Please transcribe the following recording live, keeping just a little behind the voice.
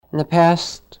In the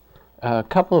past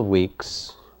couple of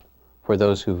weeks, for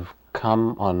those who've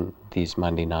come on these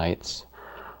Monday nights,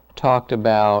 talked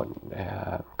about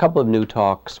a couple of new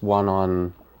talks, one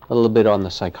on a little bit on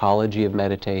the psychology of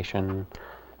meditation,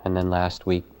 and then last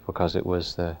week, because it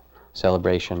was the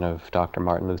celebration of Dr.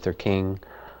 Martin Luther King,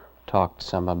 talked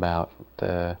some about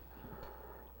the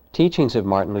teachings of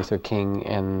Martin Luther King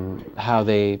and how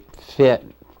they fit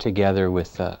together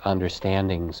with the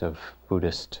understandings of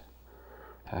Buddhist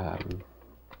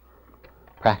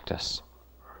practice.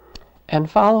 And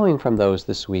following from those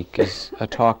this week is a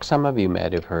talk some of you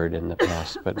might have heard in the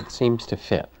past, but it seems to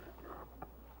fit.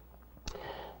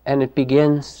 And it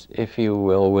begins, if you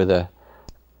will, with a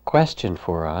question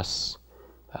for us,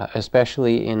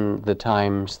 especially in the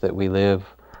times that we live,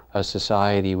 a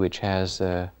society which has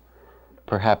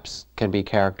perhaps can be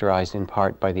characterized in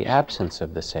part by the absence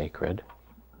of the sacred,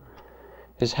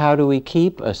 is how do we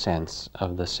keep a sense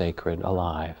of the sacred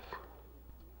alive?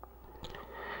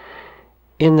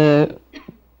 In the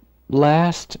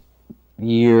last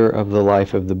year of the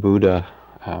life of the Buddha,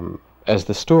 as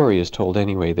the story is told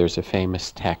anyway, there's a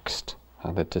famous text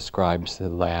that describes the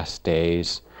last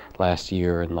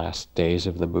year and last days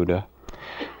of the Buddha.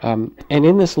 And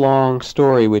in this long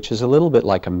story, which is a little bit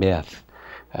like a myth,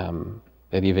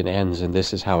 that even ends, and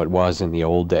this is how it was in the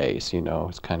old days,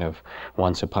 it's kind of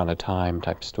once upon a time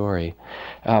type story.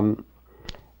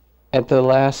 At the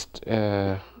last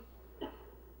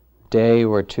day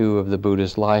or two of the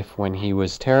Buddha's life, when he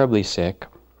was terribly sick,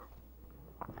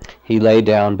 he lay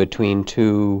down between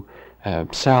two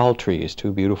sal trees,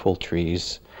 two beautiful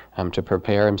trees, to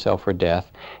prepare himself for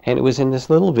death. And it was in this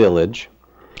little village,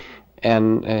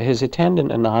 and his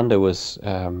attendant Ananda was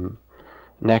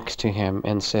next to him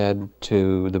and said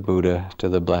to the Buddha, to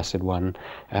the Blessed One,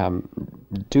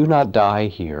 do not die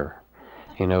here.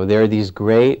 There are these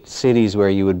great cities where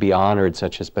you would be honored,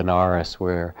 such as Benares,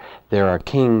 where there are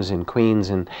kings and queens,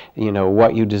 and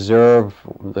what you deserve,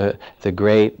 the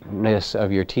greatness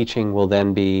of your teaching will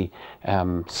then be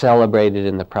celebrated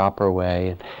in the proper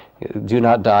way. Do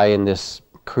not die in this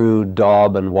crude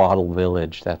daub and wattle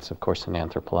village. That's, of course, an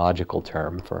anthropological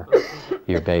term for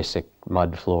your basic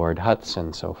mud-floored huts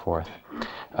and so forth.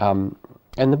 And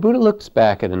the Buddha looks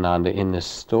back at Ananda in this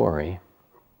story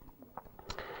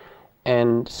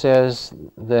and says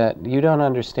that you don't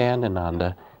understand,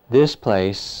 Ananda. This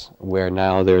place, where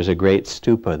now there's a great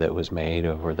stupa that was made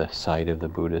over the site of the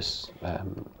Buddha's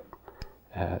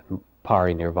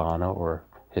parinirvana, or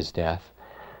his death,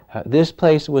 this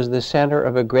place was the center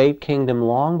of a great kingdom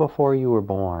long before you were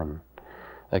born.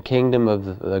 A kingdom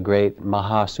of the great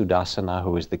Mahasudassana,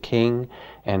 who was the king,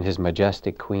 and his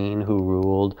majestic queen who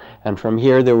ruled. And from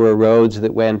here there were roads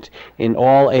that went in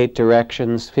all 8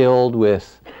 directions, filled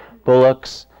with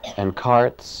bullocks and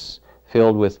carts,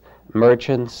 filled with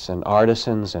merchants and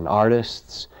artisans and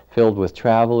artists, filled with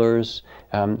travelers.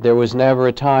 There was never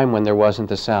a time when there wasn't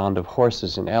the sound of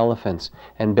horses and elephants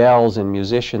and bells and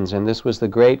musicians, and this was the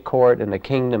great court and a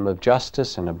kingdom of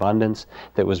justice and abundance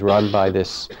that was run by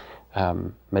this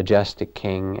majestic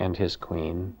king and his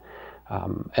queen.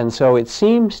 And so it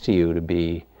seems to you to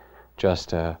be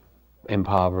just a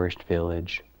impoverished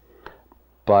village,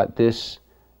 but this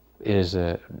is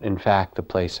in fact the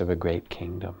place of a great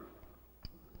kingdom.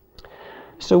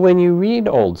 So when you read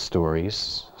old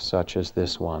stories, such as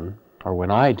this one, or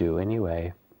when I do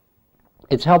anyway,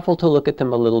 it's helpful to look at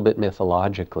them a little bit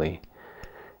mythologically.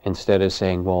 Instead of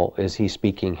saying, well, is he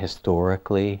speaking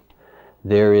historically?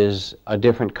 There is a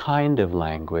different kind of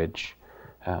language,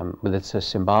 but it's a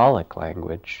symbolic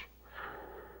language.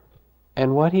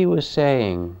 And what he was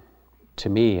saying, to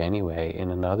me anyway, in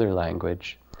another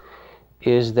language,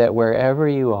 is that wherever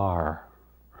you are,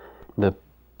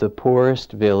 the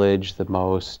poorest village, the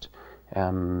most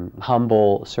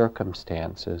humble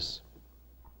circumstances,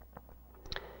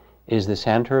 is the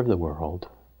center of the world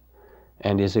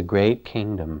and is a great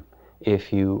kingdom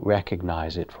if you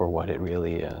recognize it for what it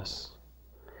really is.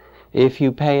 If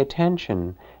you pay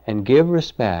attention and give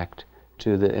respect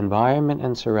to the environment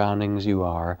and surroundings you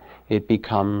are, it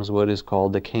becomes what is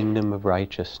called the kingdom of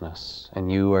righteousness,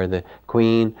 and you are the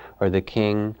queen or the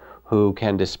king who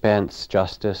can dispense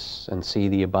justice and see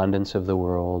the abundance of the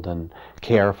world and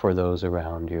care for those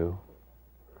around you.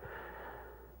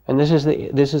 And this is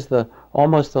the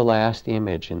almost the last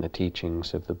image in the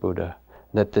teachings of the Buddha,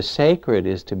 that the sacred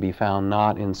is to be found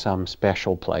not in some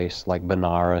special place like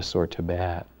Benares or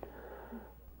Tibet,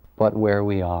 but where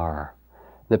we are.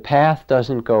 The path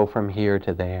doesn't go from here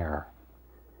to there.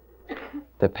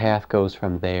 The path goes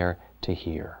from there to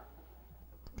here.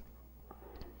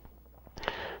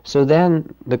 So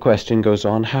then the question goes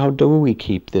on, how do we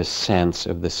keep this sense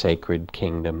of the sacred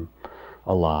kingdom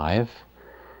alive?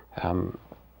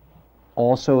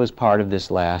 Also, as part of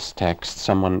this last text,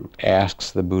 someone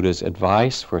asks the Buddha's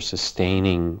advice for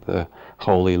sustaining the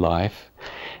holy life.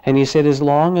 And he said, as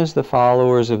long as the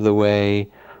followers of the way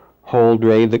hold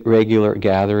regular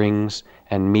gatherings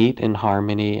and meet in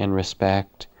harmony and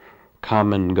respect,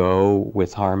 come and go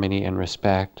with harmony and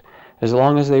respect, as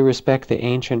long as they respect the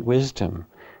ancient wisdom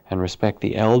and respect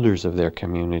the elders of their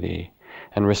community,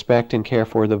 and respect and care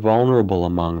for the vulnerable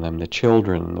among them, the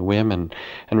children, the women,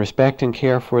 and respect and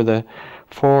care for the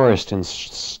forest and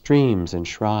streams and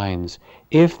shrines,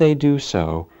 if they do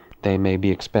so, they may be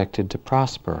expected to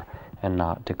prosper and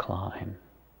not decline.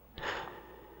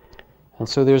 And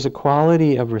so there's a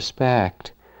quality of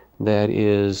respect that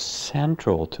is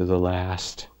central to the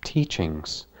last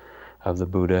teachings of the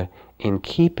Buddha in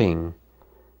keeping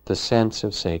the sense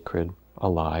of sacred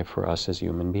alive for us as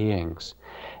human beings.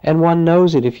 And one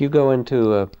knows it if you go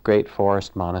into a great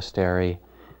forest monastery,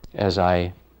 as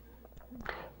I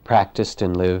practiced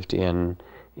and lived in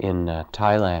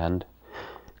Thailand.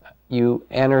 You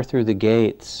enter through the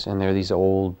gates, and there are these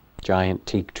old giant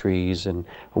teak trees and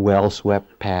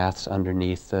well-swept paths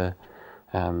underneath the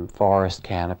forest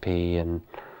canopy and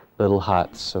little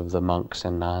huts of the monks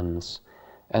and nuns.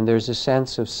 And there's a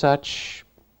sense of such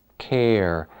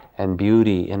care and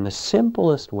beauty in the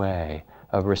simplest way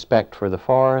of respect for the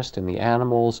forest and the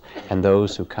animals and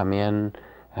those who come in.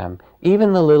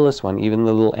 Even the littlest one, even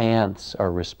the little ants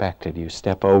are respected. You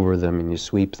step over them and you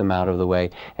sweep them out of the way,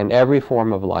 and every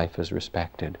form of life is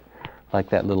respected. Like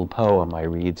that little poem I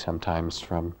read sometimes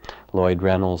from Lloyd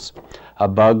Reynolds. A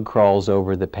bug crawls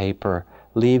over the paper,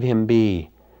 leave him be.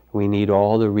 We need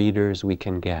all the readers we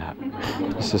can get.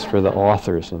 This is for the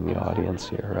authors in the audience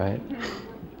here, right?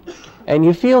 And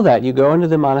you feel that. You go into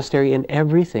the monastery and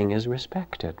everything is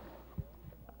respected.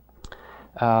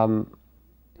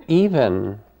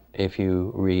 Even if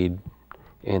you read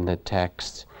in the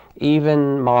text,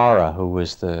 even Mara, who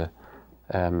was the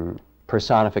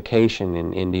personification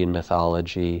in Indian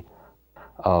mythology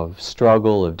of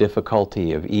struggle, of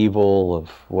difficulty, of evil, of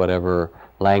whatever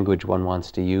language one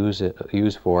wants to use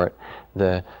for it,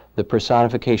 the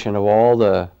personification of all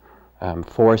the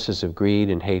forces of greed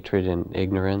and hatred and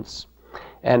ignorance.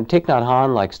 And Thich Nhat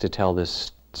Hanh likes to tell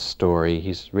this story,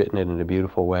 he's written it in a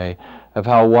beautiful way, of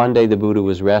how one day the Buddha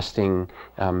was resting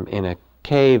in a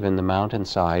cave in the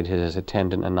mountainside. His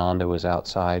attendant Ananda was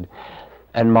outside,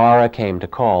 and Mara came to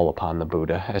call upon the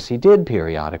Buddha, as he did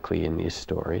periodically in these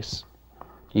stories.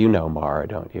 You know Mara,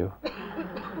 don't you?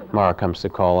 Mara comes to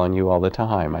call on you all the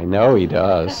time. I know he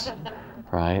does,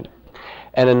 right?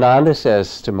 And Ananda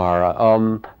says to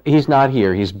Mara, he's not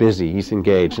here, he's busy, he's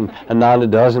engaged. And Ananda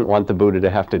doesn't want the Buddha to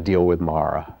have to deal with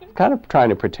Mara. Kind of trying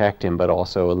to protect him, but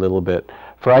also a little bit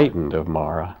frightened of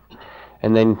Mara.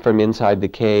 And then from inside the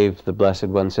cave, the Blessed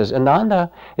One says, Ananda,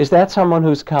 is that someone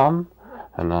who's come?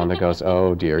 Ananda goes,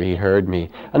 oh dear, he heard me.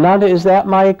 Ananda, is that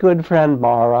my good friend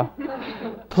Mara?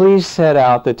 Please set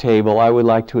out the table. I would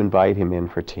like to invite him in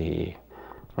for tea.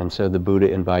 And so the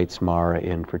Buddha invites Mara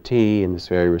in for tea in this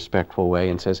very respectful way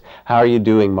and says, how are you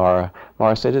doing, Mara?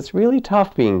 Mara said, it's really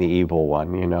tough being the evil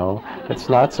one, you know. It's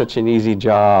not such an easy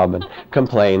job, and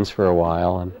complains for a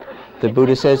while. And the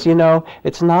Buddha says, you know,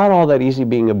 it's not all that easy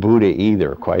being a Buddha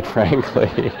either, quite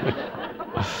frankly.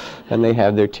 And they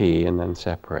have their tea and then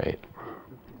separate.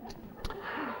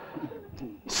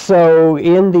 So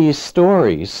in these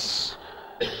stories,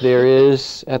 there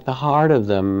is at the heart of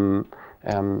them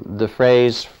the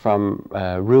phrase from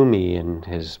Rumi in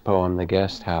his poem, The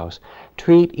Guest House,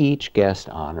 treat each guest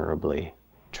honorably.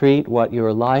 Treat what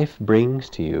your life brings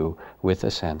to you with a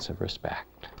sense of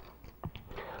respect.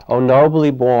 O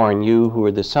nobly born, you who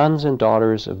are the sons and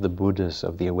daughters of the Buddhas,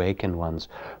 of the awakened ones,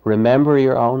 remember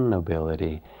your own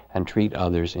nobility and treat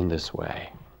others in this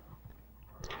way.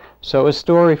 So a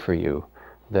story for you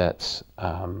that's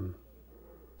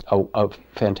a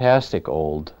fantastic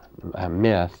old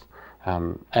myth,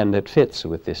 and that fits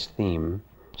with this theme.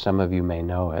 Some of you may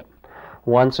know it.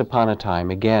 Once upon a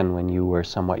time, again when you were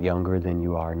somewhat younger than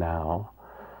you are now,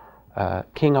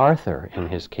 King Arthur in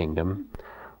his kingdom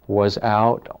was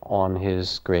out on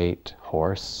his great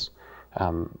horse,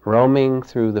 roaming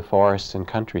through the forests and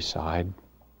countryside,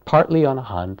 partly on a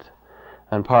hunt,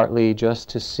 and partly just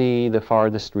to see the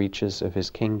farthest reaches of his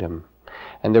kingdom.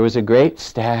 And there was a great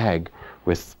stag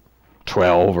with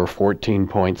 12 or 14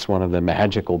 points, one of the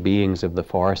magical beings of the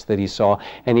forest that he saw,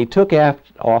 and he took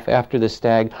off after the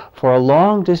stag for a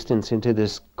long distance into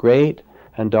this great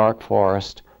and dark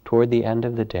forest toward the end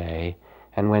of the day,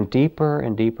 and went deeper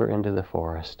and deeper into the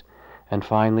forest. and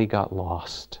finally got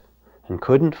lost and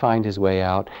couldn't find his way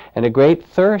out, and a great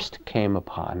thirst came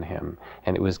upon him,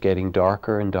 and it was getting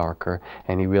darker and darker,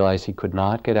 and he realized he could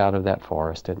not get out of that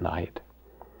forest at night,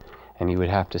 and he would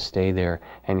have to stay there,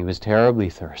 and he was terribly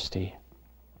thirsty.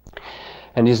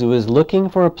 And as he was looking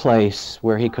for a place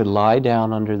where he could lie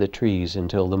down under the trees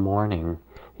until the morning,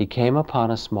 he came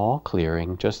upon a small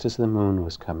clearing just as the moon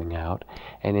was coming out,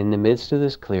 and in the midst of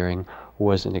this clearing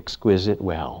was an exquisite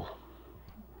well.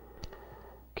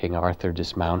 King Arthur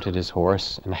dismounted his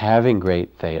horse, and having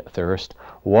great thirst,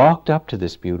 walked up to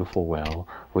this beautiful well,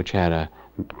 which had a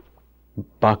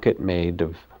bucket made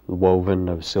of woven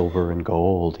of silver and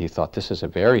gold. He thought, this is a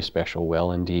very special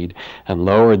well indeed, and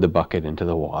lowered the bucket into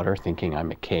the water, thinking,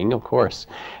 I'm a king, of course.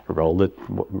 Rolled it,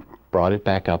 brought it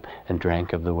back up, and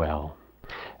drank of the well,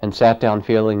 and sat down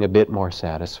feeling a bit more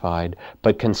satisfied,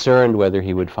 but concerned whether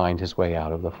he would find his way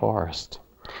out of the forest.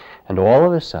 And all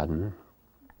of a sudden,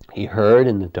 he heard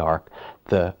in the dark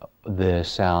the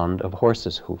sound of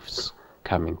horses' hoofs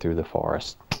coming through the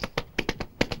forest.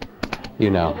 You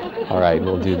know. All right,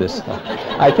 we'll do this.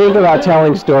 I think about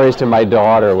telling stories to my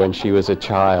daughter when she was a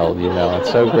child, you know.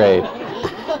 It's so great.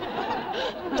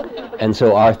 And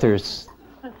so Arthur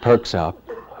perks up.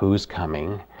 Who's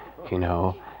coming? You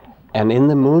know. And in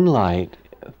the moonlight,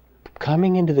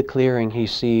 coming into the clearing, he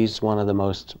sees one of the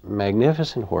most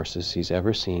magnificent horses he's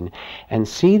ever seen. And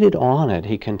seated on it,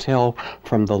 he can tell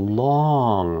from the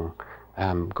long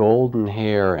golden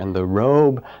hair and the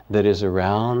robe that is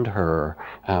around her,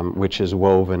 which is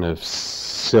woven of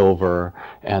silver,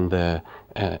 and the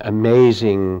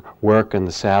amazing work on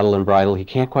the saddle and bridle. He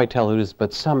can't quite tell who it is,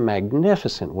 but some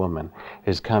magnificent woman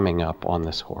is coming up on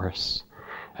this horse.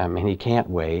 And he can't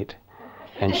wait.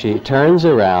 And she turns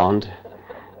around,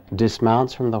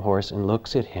 dismounts from the horse, and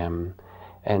looks at him,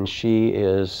 and she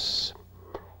is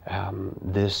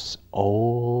this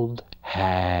old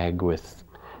hag with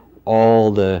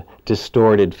all the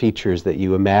distorted features that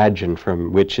you imagine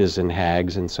from witches and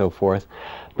hags and so forth.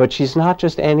 But she's not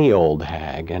just any old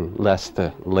hag, unless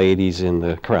the ladies in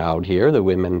the crowd here, the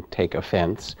women, take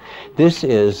offense. This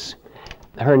is,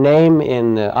 her name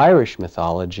in the Irish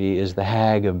mythology is the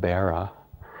Hag of Bera.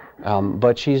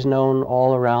 But she's known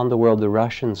all around the world. The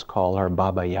Russians call her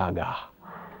Baba Yaga,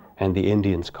 and the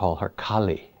Indians call her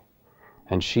Kali.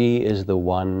 And she is the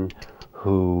one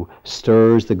who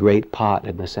stirs the great pot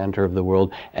in the center of the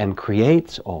world and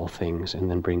creates all things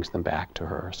and then brings them back to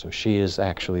her. So she is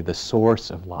actually the source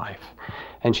of life.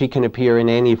 And she can appear in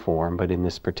any form, but in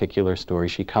this particular story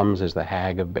she comes as the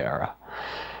Hag of Bera.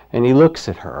 And he looks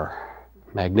at her,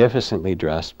 magnificently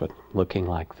dressed, but looking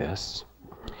like this.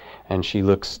 And she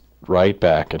looks right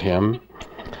back at him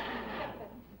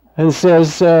and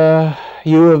says,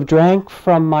 you have drank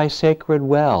from my sacred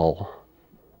well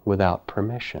without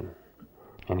permission.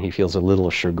 And he feels a little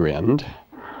chagrined.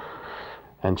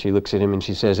 And she looks at him and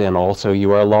she says, and also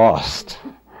you are lost.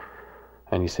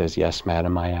 And he says, yes,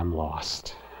 madam, I am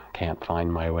lost. Can't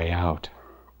find my way out.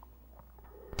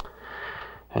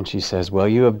 And she says, well,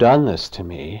 you have done this to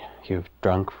me. You've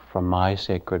drunk from my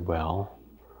sacred well.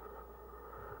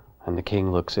 And the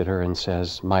king looks at her and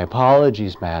says, my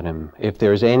apologies, madam. If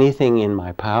there's anything in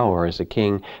my power as a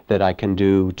king that I can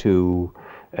do to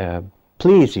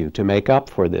please you, to make up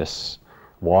for this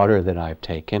water that I've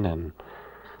taken, and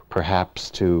perhaps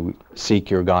to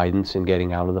seek your guidance in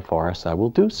getting out of the forest, I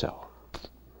will do so.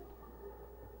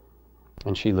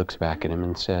 And she looks back at him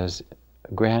and says,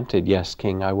 granted, yes,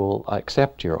 king, I will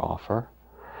accept your offer.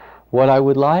 What I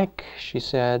would like, she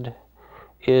said,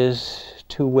 is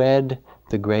to wed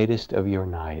the greatest of your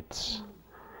knights.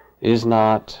 Is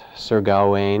not Sir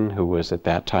Gawain, who was at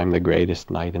that time the greatest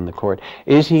knight in the court,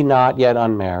 is he not yet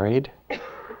unmarried?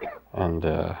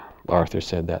 And Arthur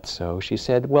said, that's so. She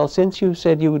said, well, since you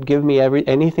said you would give me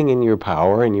anything in your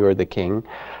power and you are the king,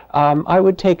 I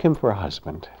would take him for a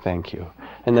husband, thank you.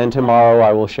 And then tomorrow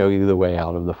I will show you the way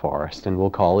out of the forest, and we'll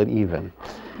call it even.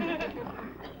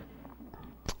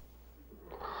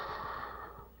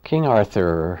 King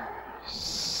Arthur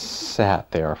sat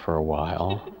there for a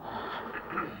while,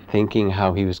 thinking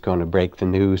how he was going to break the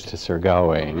news to Sir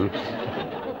Gawain,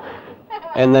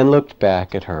 and then looked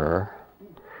back at her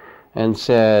and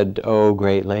said, "O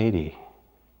great lady,"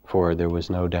 for there was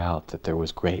no doubt that there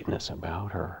was greatness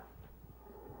about her.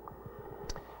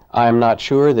 "I am not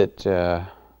sure that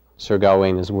Sir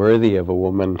Gawain is worthy of a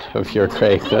woman of your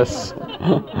greatness."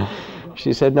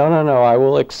 She said, no, I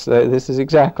will, this is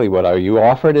exactly what you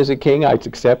offered as a king. I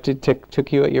accepted,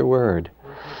 took you at your word.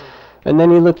 And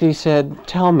then he looked and he said,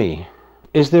 tell me,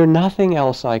 is there nothing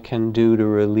else I can do to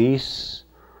release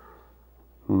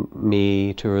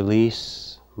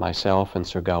myself and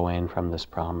Sir Gawain from this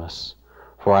promise?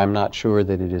 for I am not sure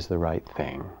that it is the right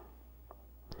thing."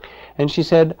 And she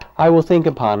said, "I will think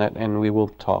upon it, and we will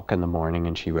talk in the morning."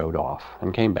 And she rode off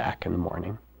and came back in the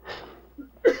morning.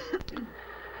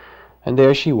 And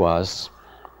there she was.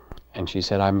 And she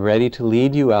said, "I'm ready to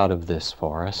lead you out of this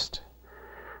forest."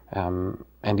 And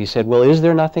he said, "Well, is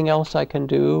there nothing else I can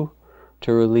do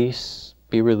to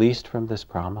be released from this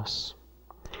promise?"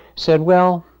 She said,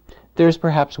 "Well, there's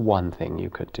perhaps one thing you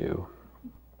could do.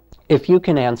 If you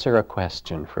can answer a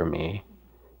question for me,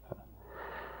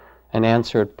 and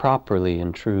answer it properly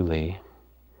and truly,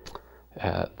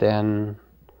 then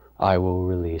I will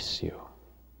release you.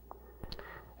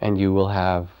 And you will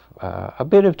have a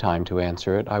bit of time to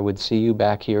answer it. I would see you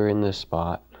back here in this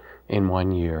spot in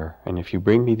 1 year, and if you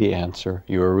bring me the answer,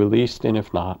 you are released, and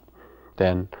if not,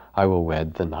 then I will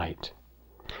wed the knight."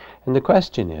 And the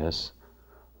question is,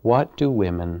 what do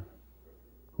women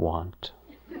want?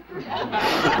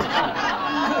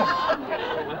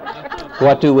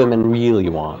 What do women really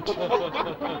want?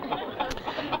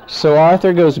 So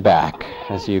Arthur goes back,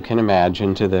 as you can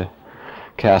imagine, to the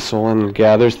castle and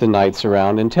gathers the knights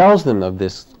around and tells them of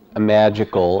this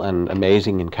magical and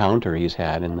amazing encounter he's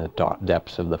had in the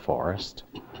depths of the forest.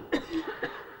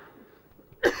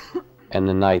 And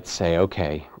the knights say,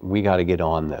 "Okay, we got to get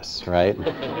on this," right?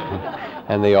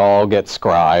 And they all get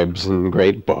scribes and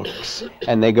great books.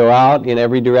 And they go out in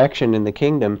every direction in the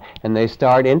kingdom and they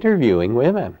start interviewing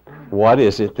women. What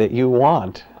is it that you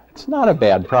want? It's not a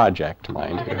bad project,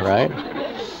 mind you, right?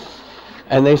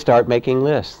 And they start making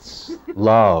lists.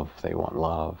 Love, they want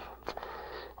love.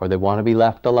 Or they want to be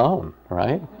left alone,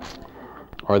 right?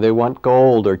 Or they want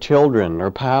gold or children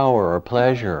or power or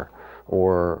pleasure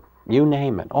or you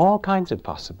name it, all kinds of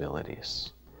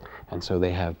possibilities. And so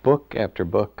they have book after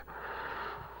book,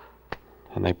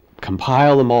 and they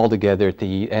compile them all together at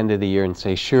the end of the year and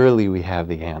say, "Surely we have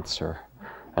the answer."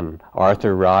 And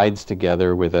Arthur rides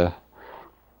together with a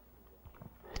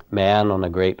man on a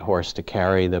great horse to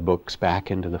carry the books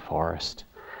back into the forest.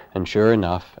 And sure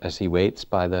enough, as he waits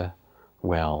by the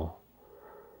well,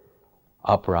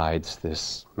 up rides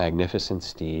this magnificent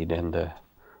steed and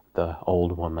the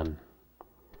old woman.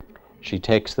 She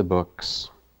takes the books,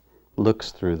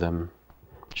 looks through them,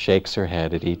 shakes her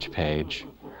head at each page,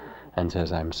 and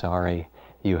says, "I'm sorry,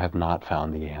 you have not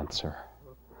found the answer.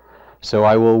 So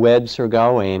I will wed Sir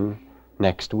Gawain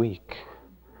next week."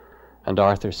 And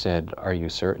Arthur said, "Are you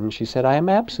certain?" She said, "I am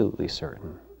absolutely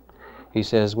certain." He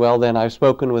says, "Well, then I've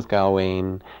spoken with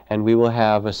Gawain, and we will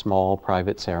have a small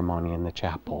private ceremony in the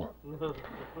chapel."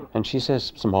 And she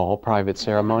says, "Small private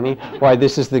ceremony? Why,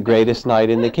 this is the greatest night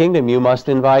in the kingdom. You must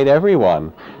invite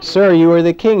everyone. Sir, you are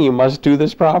the king. You must do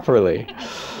this properly."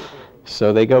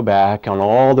 So they go back, and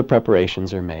all the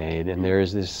preparations are made, and there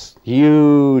is this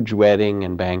huge wedding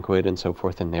and banquet and so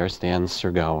forth, and there stands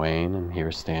Sir Gawain, and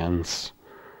here stands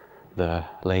the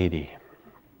lady,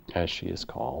 as she is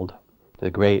called, the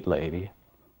great lady.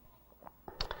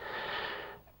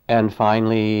 And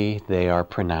finally they are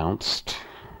pronounced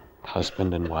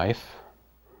husband and wife.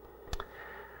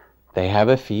 They have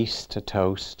a feast, a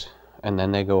toast, and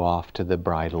then they go off to the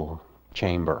bridal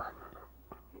chamber.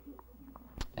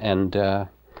 And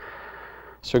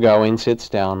Sir Gawain sits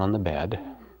down on the bed,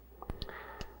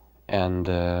 and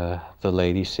the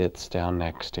lady sits down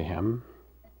next to him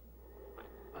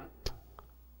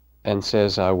and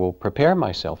says, "I will prepare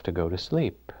myself to go to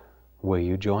sleep. Will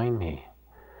you join me?"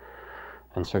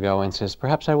 And Sir Gawain says,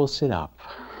 "Perhaps I will sit up."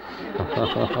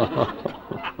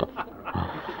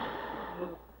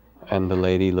 And the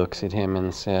lady looks at him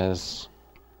and says,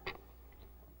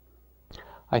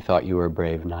 "I thought you were a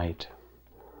brave knight,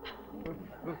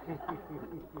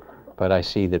 but I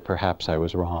see that perhaps I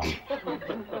was wrong."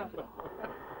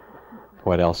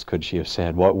 What else could she have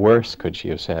said? What worse could she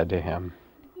have said to him?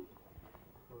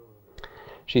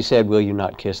 She said, "Will you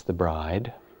not kiss the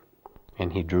bride?"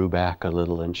 And he drew back a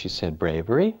little, and she said,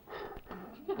 "Bravery?"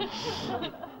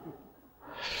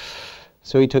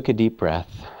 So he took a deep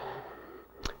breath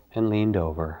and leaned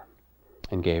over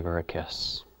and gave her a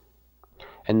kiss.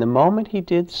 And the moment he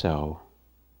did so,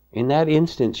 in that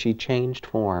instant she changed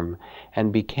form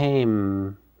and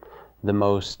became the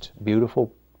most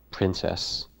beautiful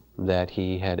princess that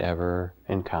he had ever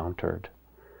encountered.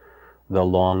 The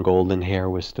long golden hair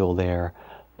was still there,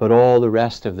 but all the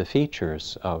rest of the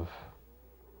features of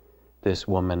this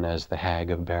woman as the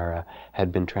Hag of Bara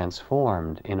had been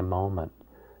transformed in a moment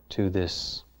to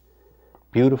this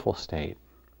beautiful state.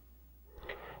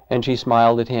 And she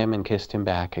smiled at him and kissed him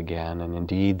back again, and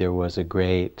indeed there was a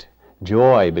great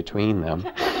joy between them.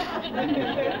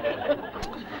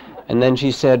 And then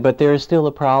she said, "But there is still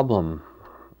a problem,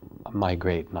 my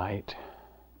great knight.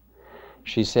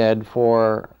 She said,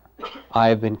 "For I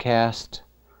have been cast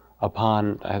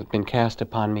upon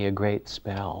me a great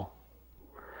spell,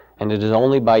 and it is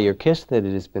only by your kiss that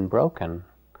it has been broken.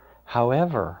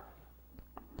 However,"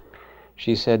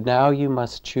 she said, "now you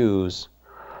must choose,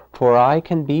 for I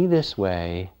can be this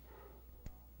way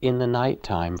in the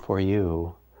nighttime for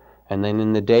you, and then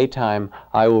in the daytime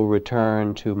I will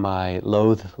return to my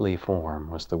loathly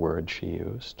form," was the word she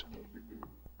used.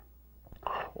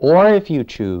 "Or if you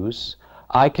choose,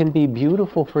 I can be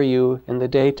beautiful for you in the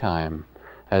daytime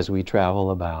as we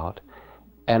travel about,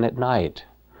 and at night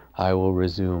I will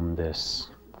resume this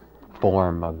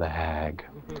form of the hag.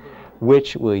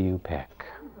 Which will you pick?"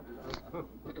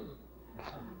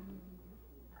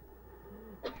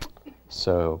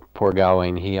 So poor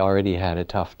Gawain, he already had a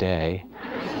tough day.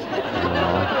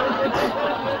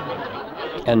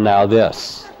 And now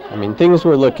this. I mean, things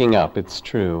were looking up, it's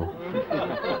true.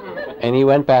 And he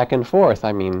went back and forth.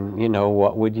 I mean,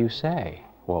 what would you say?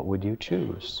 What would you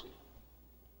choose?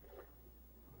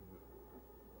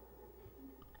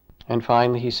 And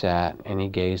finally he sat and he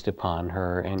gazed upon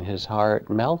her, and his heart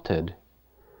melted.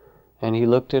 And he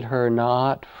looked at her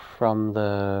not from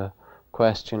the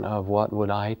question of what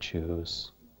would I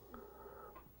choose,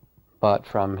 but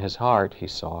from his heart he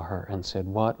saw her and said,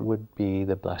 what would be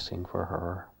the blessing for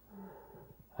her?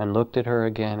 And looked at her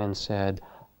again and said,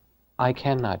 I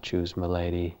cannot choose,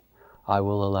 milady. I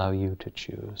will allow you to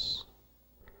choose.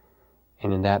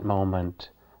 And in that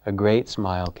moment, a great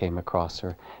smile came across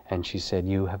her, and she said,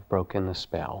 you have broken the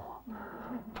spell.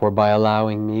 For by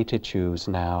allowing me to choose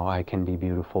now, I can be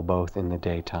beautiful both in the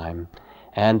daytime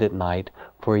and at night,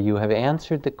 for you have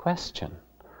answered the question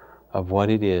of what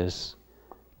it is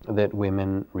that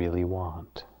women really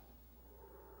want.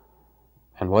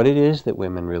 And what it is that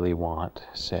women really want,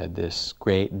 said this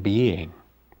great being,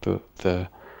 the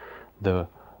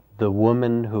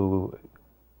woman who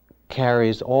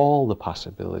carries all the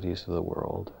possibilities of the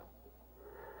world.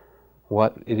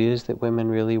 What it is that women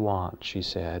really want, she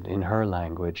said, in her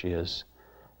language, is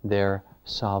their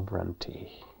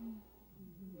sovereignty.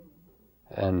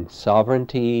 And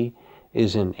sovereignty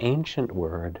is an ancient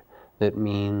word that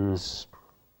means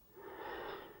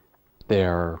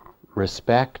their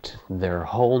respect, their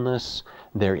wholeness,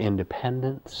 their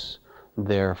independence,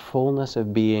 their fullness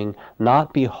of being,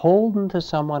 not beholden to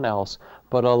someone else,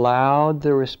 but allowed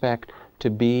the respect to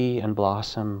be and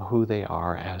blossom who they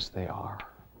are as they are.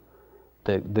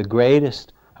 The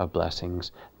greatest of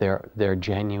blessings, their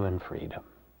genuine freedom.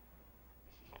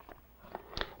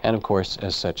 And of course,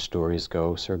 as such stories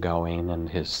go, Sir Gawain and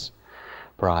his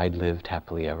bride lived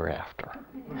happily ever after.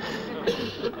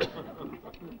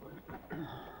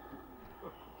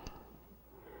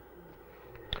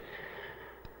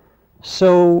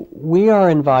 So we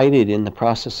are invited in the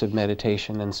process of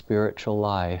meditation and spiritual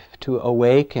life to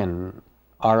awaken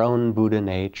our own Buddha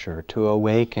nature, to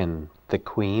awaken the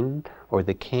queen or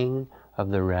the king of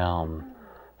the realm,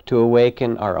 to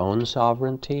awaken our own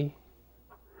sovereignty,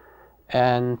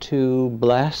 and to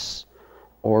bless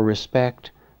or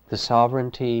respect the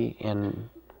sovereignty in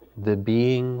the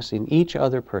beings, in each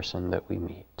other person that we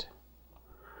meet.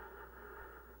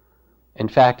 In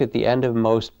fact, at the end of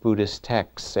most Buddhist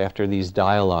texts, after these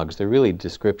dialogues, they're really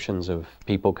descriptions of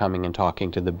people coming and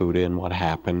talking to the Buddha and what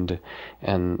happened,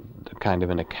 and kind of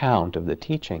an account of the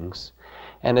teachings.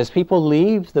 And as people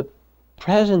leave the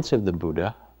presence of the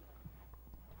Buddha,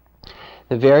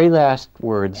 the very last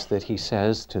words that he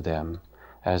says to them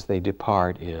as they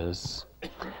depart is,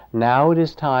 now it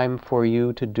is time for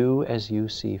you to do as you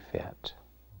see fit.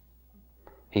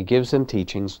 He gives them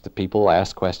teachings. The people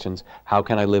ask questions. How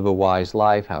can I live a wise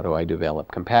life? How do I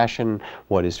develop compassion?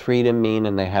 What does freedom mean?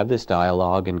 And they have this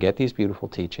dialogue and get these beautiful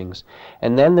teachings.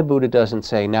 And then the Buddha doesn't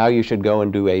say, now you should go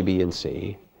and do A, B, and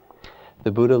C.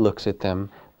 The Buddha looks at them,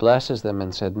 blesses them,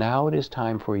 and said, now it is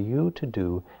time for you to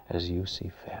do as you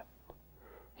see fit.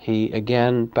 He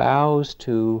again bows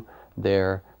to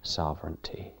their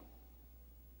sovereignty.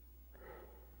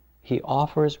 He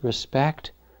offers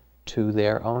respect to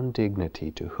their own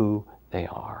dignity, to who they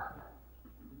are.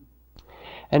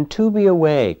 And to be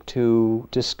awake, to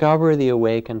discover the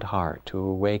awakened heart, to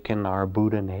awaken our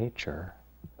Buddha nature,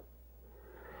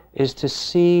 is to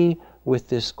see with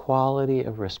this quality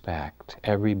of respect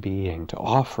every being, to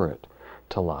offer it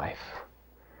to life.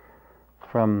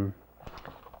 From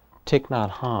Thich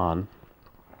Nhat Hanh,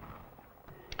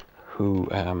 who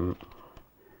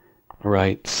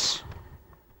writes,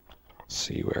 let's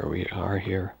see where we are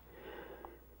here.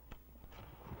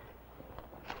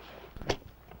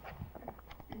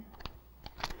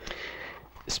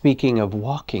 Speaking of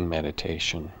walking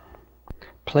meditation,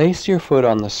 place your foot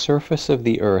on the surface of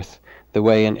the earth the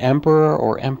way an emperor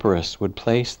or empress would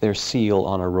place their seal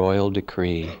on a royal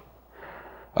decree.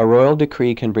 A royal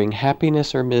decree can bring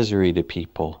happiness or misery to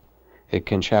people. It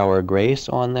can shower grace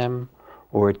on them,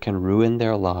 or it can ruin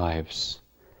their lives.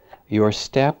 Your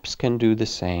steps can do the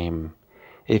same.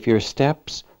 If your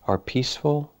steps are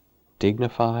peaceful,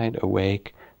 dignified,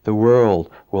 awake, the world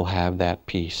will have that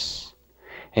peace.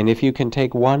 And if you can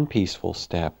take one peaceful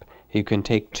step, you can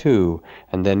take two,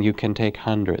 and then you can take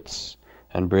hundreds,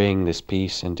 and bring this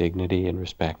peace and dignity and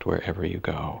respect wherever you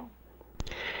go.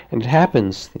 And it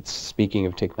happens, speaking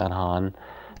of Thich Nhat Hanh,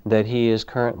 that he is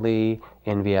currently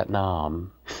in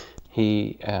Vietnam.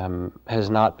 He has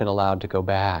not been allowed to go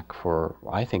back for,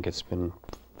 I think it's been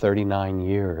 39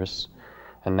 years.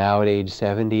 And now at age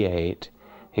 78,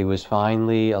 he was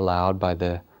finally allowed by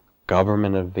the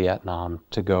government of Vietnam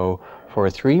to go for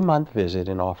a 3-month visit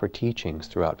and offer teachings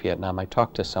throughout Vietnam. I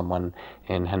talked to someone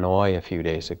in Hanoi a few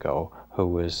days ago who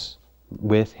was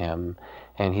with him,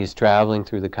 and he's traveling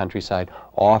through the countryside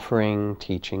offering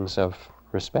teachings of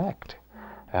respect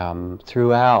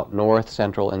throughout north,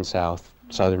 central, and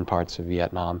southern parts of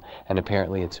Vietnam. And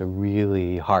apparently it's a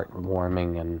really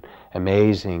heartwarming and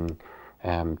amazing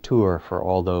tour for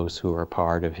all those who are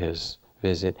part of his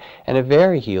visit, and a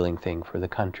very healing thing for the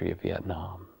country of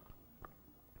Vietnam.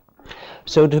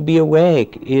 So to be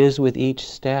awake is with each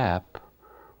step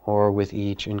or with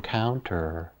each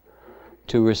encounter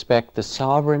to respect the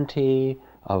sovereignty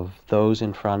of those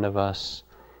in front of us,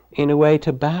 in a way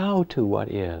to bow to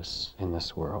what is in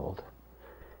this world.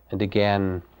 And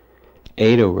again,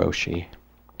 Edo Roshi,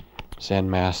 Zen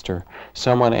master,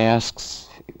 someone asks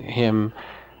him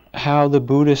how the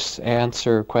Buddhists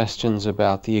answer questions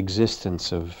about the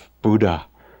existence of Buddha.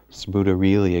 Does Buddha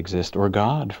really exist, or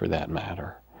God for that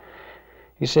matter?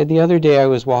 He said, the other day I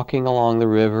was walking along the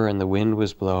river and the wind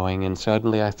was blowing, and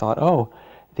suddenly I thought, oh,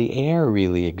 the air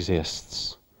really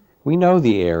exists. We know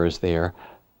the air is there,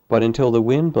 but until the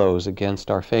wind blows against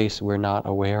our face, we're not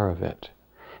aware of it.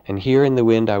 And here in the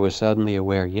wind I was suddenly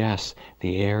aware, yes,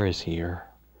 the air is here.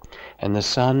 And the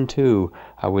sun too,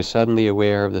 I was suddenly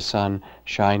aware of the sun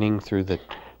shining through the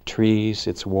trees,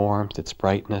 its warmth, its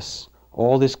brightness,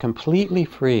 all this completely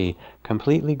free,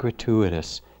 completely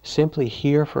gratuitous, simply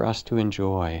here for us to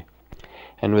enjoy.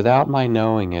 And without my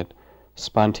knowing it,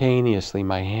 spontaneously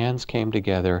my hands came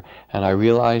together and I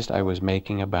realized I was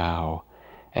making a bow.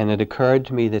 And it occurred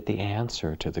to me that the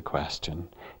answer to the question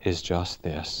is just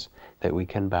this, that we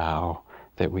can bow,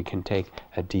 that we can take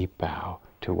a deep bow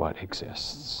to what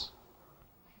exists.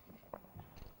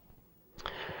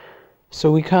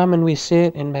 So we come and we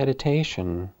sit in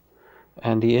meditation,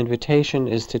 and the invitation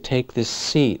is to take this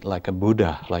seat like a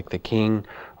Buddha, like the king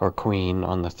or queen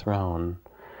on the throne,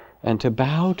 and to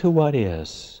bow to what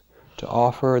is, to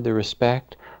offer the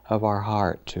respect of our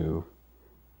heart to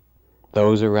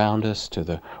those around us, to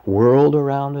the world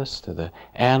around us, to the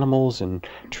animals and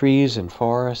trees and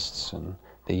forests and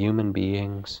the human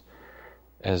beings.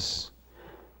 As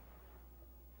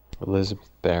Elizabeth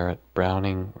Barrett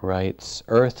Browning writes,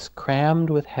 earth's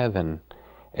crammed with heaven,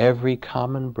 every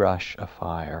common bush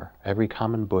afire.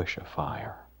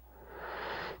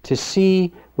 To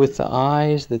see with the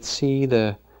eyes that see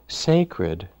the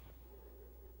sacred,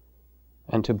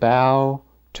 and to bow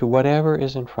to whatever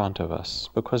is in front of us,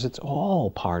 because it's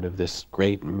all part of this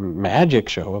great magic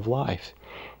show of life.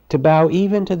 To bow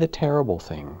even to the terrible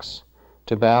things,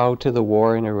 to bow to the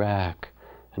war in Iraq,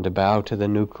 and to bow to the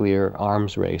nuclear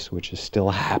arms race which is still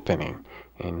happening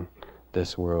in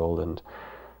this world.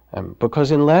 And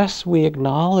because unless we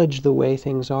acknowledge the way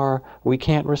things are, we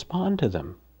can't respond to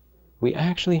them. We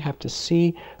actually have to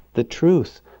see the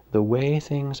truth, the way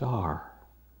things are.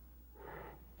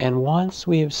 And once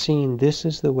we have seen this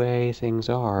is the way things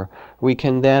are, we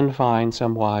can then find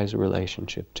some wise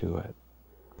relationship to it.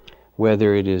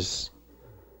 Whether it is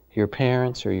your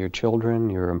parents or your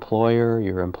children, your employer,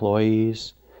 your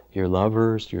employees, your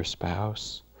lovers, your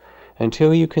spouse,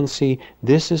 until you can see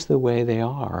this is the way they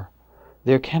are,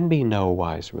 there can be no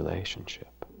wise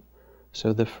relationship.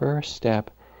 So the first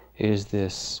step is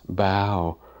this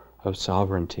bow of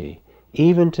sovereignty,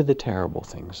 even to the terrible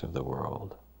things of the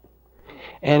world.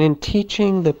 And in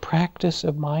teaching the practice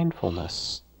of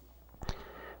mindfulness,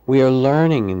 we are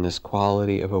learning in this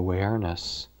quality of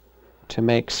awareness to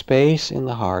make space in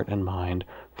the heart and mind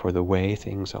for the way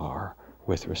things are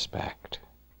with respect.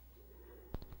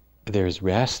 There's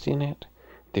rest in it,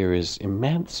 there is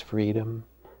immense freedom,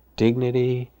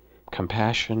 dignity,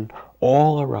 compassion,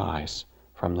 all arise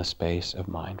from the space of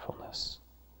mindfulness.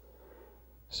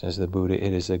 Says the Buddha,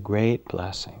 it is a great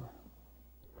blessing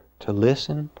to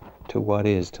listen to what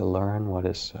is, to learn what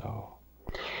is so.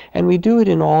 And we do it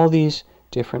in all these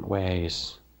different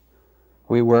ways.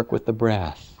 We work with the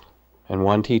breath. And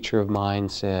one teacher of mine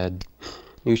said,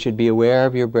 you should be aware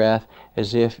of your breath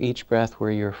as if each breath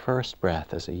were your first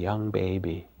breath as a young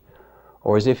baby,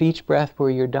 or as if each breath were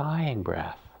your dying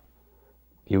breath.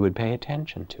 You would pay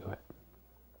attention to it.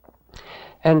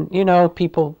 And,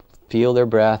 people feel their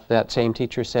breath. That same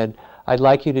teacher said, I'd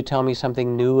like you to tell me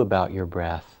something new about your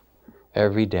breath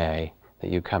every day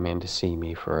that you come in to see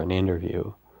me for an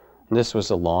interview. And this was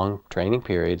a long training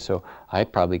period, so I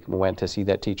probably went to see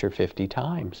that teacher 50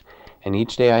 times. And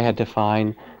each day I had to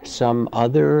find some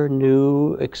other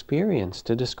new experience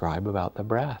to describe about the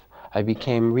breath. I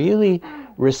became really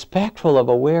respectful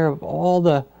aware of all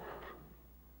the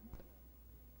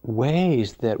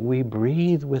ways that we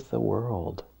breathe with the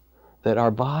world, that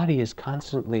our body is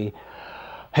constantly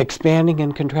expanding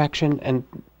and contraction and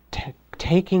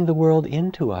taking the world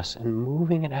into us and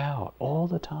moving it out all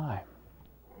the time.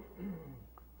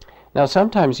 Now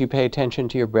sometimes you pay attention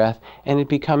to your breath and it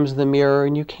becomes the mirror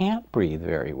and you can't breathe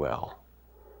very well.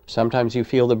 Sometimes you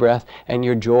feel the breath and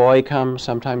your joy comes.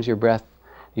 Sometimes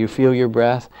you feel your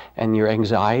breath and your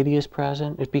anxiety is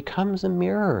present. It becomes a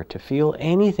mirror. To feel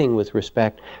anything with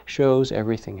respect shows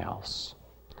everything else.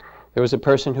 There was a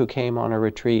person who came on a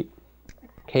retreat,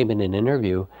 came in an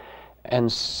interview,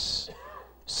 and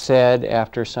said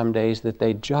after some days that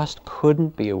they just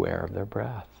couldn't be aware of their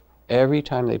breath. Every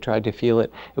time they tried to feel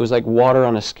it, it was like water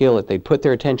on a skillet. They'd put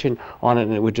their attention on it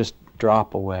and it would just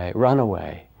drop away, run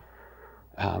away.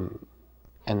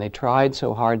 And they tried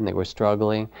so hard and they were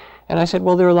struggling. And I said,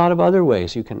 well, there are a lot of other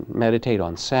ways. You can meditate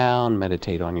on sound,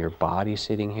 meditate on your body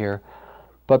sitting here.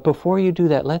 But before you do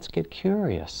that, let's get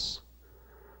curious.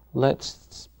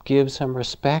 Let's give some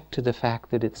respect to the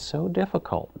fact that it's so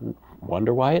difficult.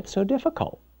 Wonder why it's so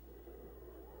difficult.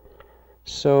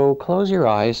 So close your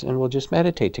eyes and we'll just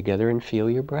meditate together and feel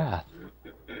your breath.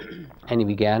 And he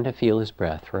began to feel his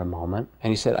breath for a moment.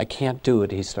 And he said, I can't do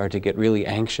it. He started to get really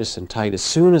anxious and tight. As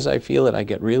soon as I feel it, I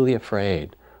get really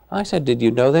afraid. I said, did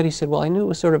you know that? He said, well, I knew it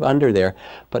was sort of under there,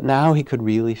 but now he could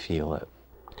really feel it.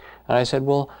 And I said,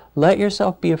 well, let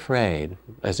yourself be afraid,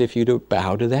 as if you'd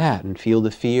bow to that and feel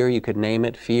the fear. You could name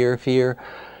it, fear,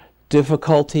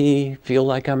 difficulty, feel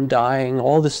like I'm dying,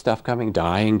 all this stuff coming,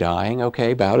 dying,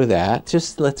 okay, bow to that.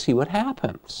 Just let's see what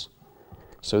happens.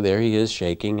 So there he is,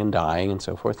 shaking and dying and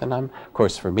so forth. And of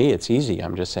course, for me, it's easy.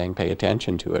 I'm just saying, pay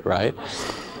attention to it, right?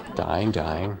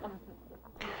 Dying.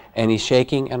 And he's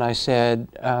shaking, and I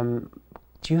said,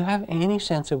 do you have any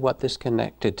sense of what this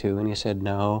connected to? And he said,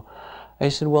 no. I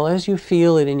said, well, as you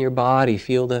feel it in your body,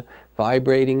 feel the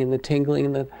vibrating and the tingling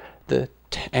and the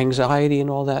anxiety and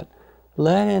all that,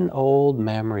 let an old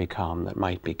memory come that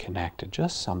might be connected,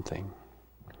 just something.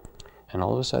 And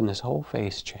all of a sudden, his whole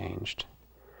face changed.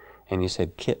 And he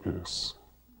said, kittens.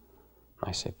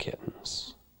 I said,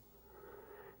 kittens.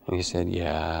 And he said,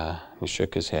 yeah. He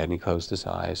shook his head and he closed his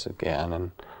eyes again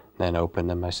and then opened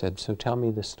them. I said, so tell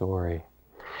me the story.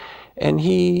 And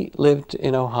he lived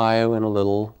in Ohio in a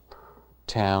little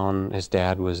town. His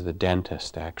dad was the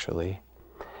dentist, actually.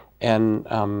 And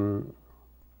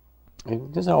he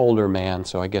was an older man,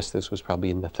 so I guess this was probably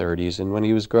in the 30s. And when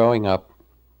he was growing up,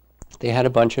 they had a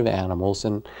bunch of animals,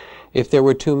 and if there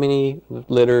were too many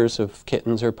litters of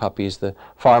kittens or puppies, the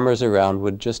farmers around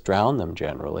would just drown them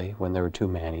generally when there were too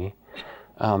many.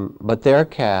 But their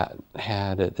cat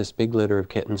had this big litter of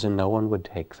kittens and no one would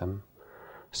take them.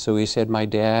 So he said, my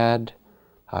dad,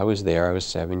 I was there, I was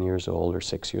 7 years old or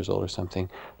 6 years old or something,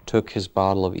 took his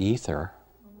bottle of ether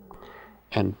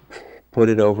and put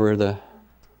it over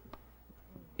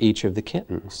each of the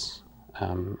kittens.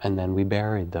 And then we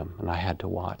buried them, and I had to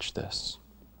watch this.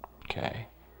 Okay.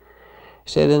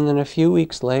 He said, and then a few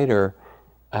weeks later,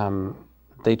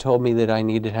 they told me that I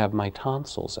needed to have my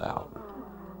tonsils out.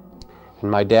 And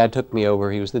my dad took me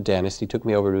over, he was the dentist, he took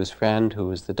me over to his friend who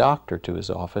was the doctor to his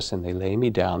office, and they lay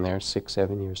me down there, 6,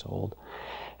 7 years old.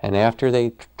 And after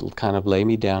they kind of lay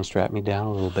me down, strapped me down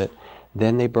a little bit,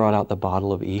 then they brought out the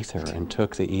bottle of ether and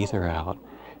took the ether out,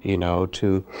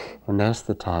 to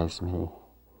anesthetize me.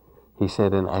 He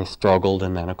said, and I struggled,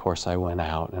 and then of course I went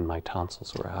out, and my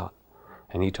tonsils were out.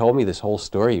 And he told me this whole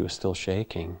story, he was still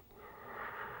shaking.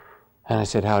 And I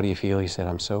said, how do you feel? He said,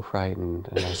 I'm so frightened.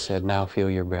 And I said, now feel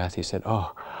your breath. He said,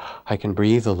 oh, I can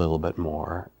breathe a little bit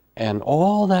more. And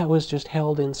all that was just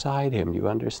held inside him. You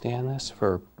understand this?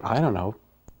 For,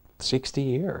 60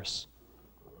 years.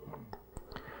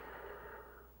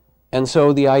 And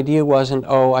so the idea wasn't,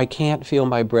 oh, I can't feel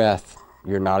my breath.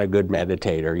 You're not a good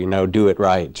meditator, do it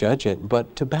right, judge it.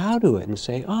 But to bow to it and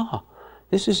say,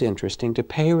 this is interesting, to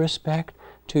pay respect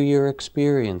to your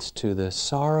experience, to the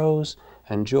sorrows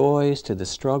and joys, to the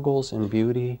struggles and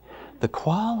beauty, The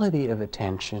quality of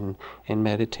attention in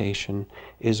meditation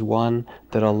is one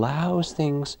that allows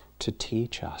things to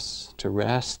teach us, to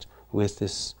rest with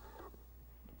this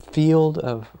field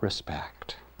of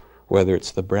respect, whether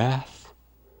it's the breath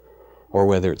or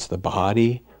whether it's the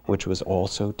body, which was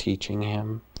also teaching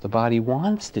him. The body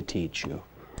wants to teach you.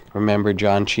 Remember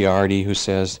John Ciardi, who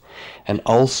says, an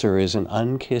ulcer is an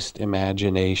unkissed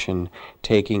imagination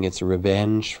taking its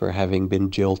revenge for having been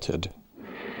jilted.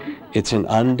 It's an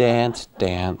undanced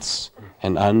dance,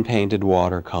 an unpainted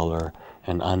watercolor,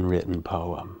 an unwritten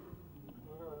poem.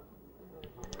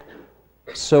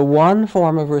 So one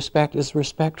form of respect is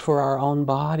respect for our own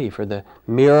body, for the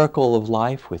miracle of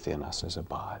life within us as a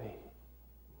body.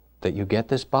 That you get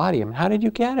this body. I mean, how did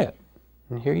you get it?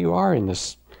 And here you are in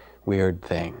this weird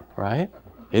thing, right?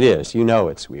 It is. You know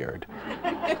it's weird.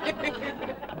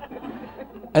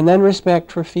 And then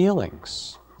respect for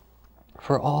feelings.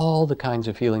 For all the kinds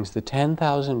of feelings, the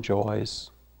 10,000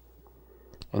 joys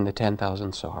and the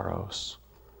 10,000 sorrows.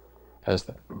 As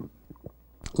the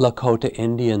Lakota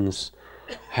Indians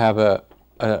have a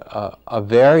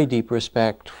very deep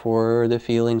respect for the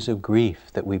feelings of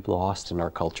grief that we've lost in our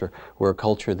culture. We're a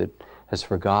culture that has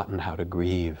forgotten how to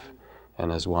grieve.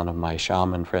 And as one of my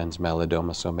shaman friends,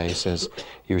 Melodoma Somé, says,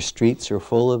 your streets are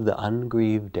full of the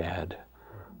ungrieved dead,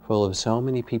 full of so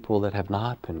many people that have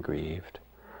not been grieved.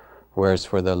 Whereas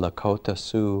for the Lakota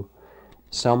Sioux,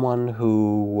 someone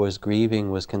who was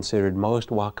grieving was considered most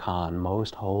wakan,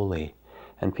 most holy.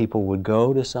 And people would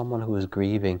go to someone who was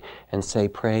grieving and say,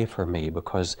 pray for me,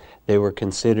 because they were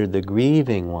considered, the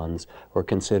grieving ones were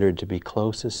considered to be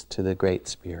closest to the Great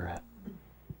Spirit.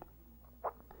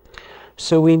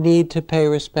 So we need to pay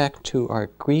respect to our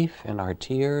grief and our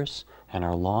tears and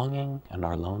our longing and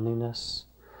our loneliness,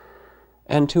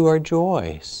 and to our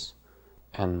joys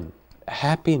and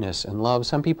happiness and love.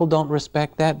 Some people don't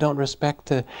respect that, don't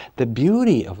respect the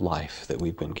beauty of life that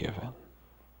we've been given.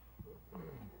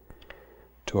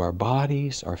 To our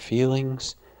bodies, our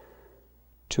feelings,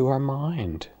 to our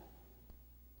mind.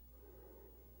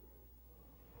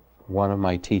 One of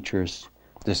my teachers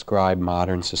described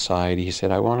modern society. He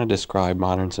said, I want to describe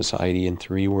modern society in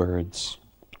 3 words.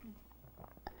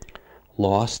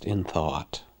 Lost in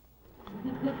thought.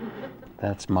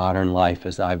 That's modern life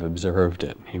as I've observed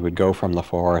it. He would go from the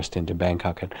forest into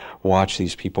Bangkok and watch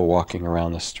these people walking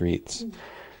around the streets.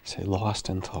 Say, lost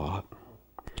in thought.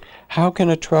 How can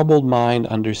a troubled mind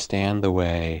understand the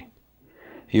way?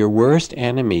 Your worst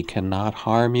enemy cannot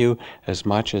harm you as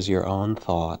much as your own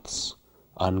thoughts,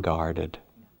 unguarded.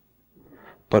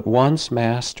 But once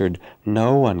mastered,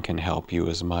 no one can help you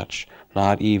as much,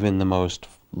 not even the most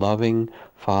loving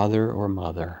father or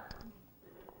mother.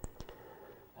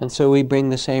 And so we bring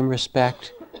the same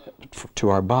respect to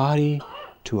our body,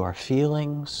 to our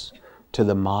feelings, to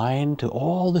the mind, to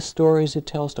all the stories it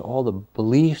tells, to all the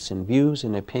beliefs and views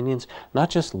and opinions, not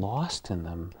just lost in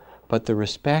them, but the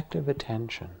respect of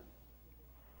attention.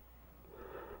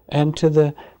 And to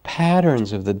the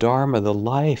patterns of the Dharma, the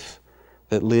life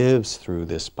that lives through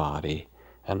this body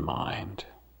and mind.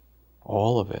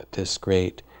 All of it, this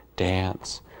great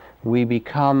dance. We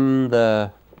become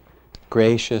the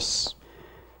gracious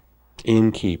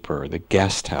innkeeper, the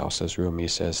guest house, as Rumi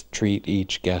says, treat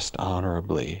each guest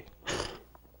honorably.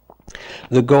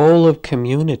 The goal of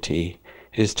community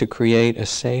is to create a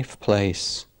safe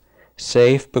place,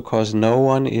 safe because no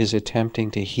one is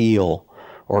attempting to heal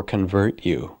or convert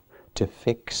you, to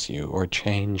fix you or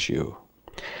change you.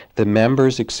 The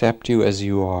members accept you as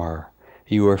you are.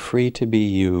 You are free to be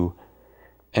you,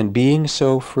 and being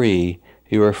so free,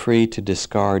 you are free to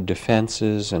discard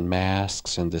defenses and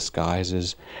masks and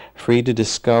disguises, free to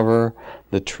discover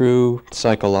the true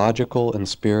psychological and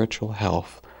spiritual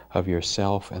health of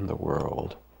yourself and the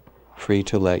world, free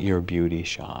to let your beauty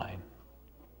shine.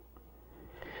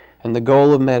 And the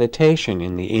goal of meditation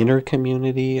in the inner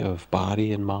community of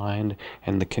body and mind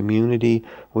and the community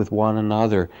with one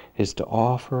another is to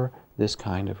offer this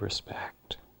kind of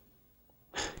respect.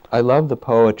 I love the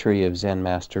poetry of Zen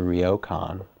Master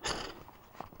Ryokan,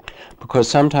 because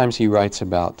sometimes he writes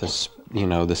about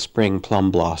the spring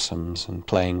plum blossoms and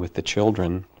playing with the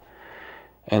children.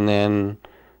 And then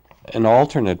in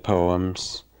alternate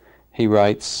poems, he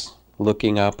writes,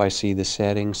 looking up, I see the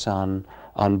setting sun,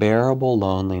 unbearable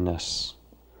loneliness,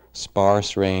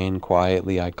 sparse rain,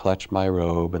 quietly I clutch my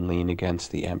robe and lean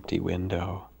against the empty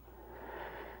window.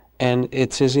 And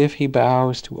it's as if he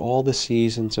bows to all the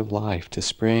seasons of life, to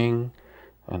spring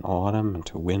and autumn and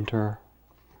to winter.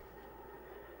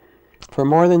 For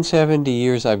more than 70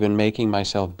 years I've been making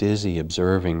myself dizzy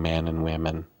observing men and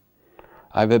women.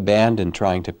 I've abandoned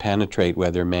trying to penetrate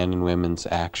whether men and women's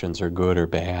actions are good or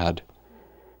bad.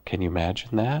 Can you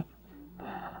imagine that?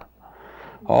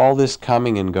 All this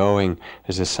coming and going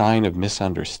is a sign of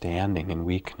misunderstanding and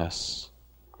weakness.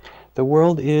 The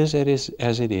world is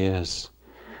as it is.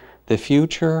 The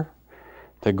future,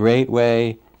 the great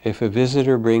way, if a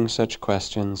visitor brings such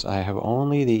questions, I have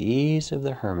only the ease of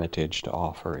the hermitage to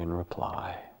offer in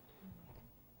reply.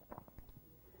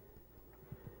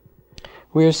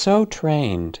 We are so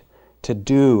trained to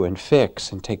do and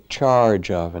fix and take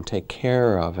charge of and take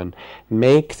care of and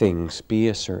make things be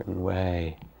a certain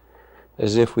way,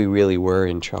 as if we really were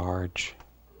in charge.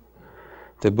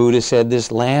 The Buddha said,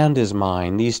 this land is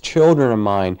mine, these children are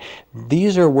mine.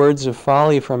 These are words of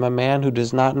folly from a man who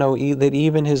does not know that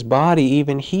even his body,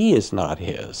 even he is not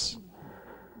his.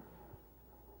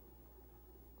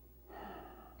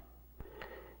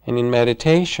 And in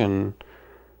meditation,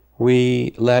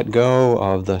 we let go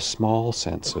of the small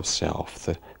sense of self,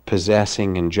 the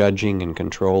possessing and judging and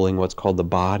controlling what's called the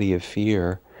body of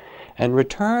fear, and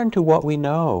return to what we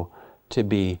know to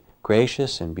be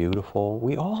gracious and beautiful.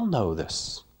 We all know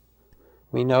this.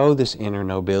 We know this inner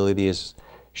nobility as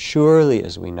surely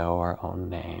as we know our own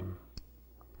name.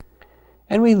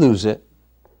 And we lose it.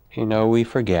 We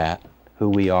forget who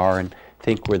we are and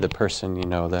think we're the person,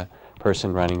 the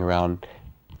person running around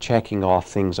checking off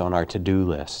things on our to-do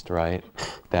list, right?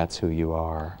 That's who you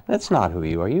are. That's not who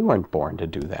you are. You weren't born to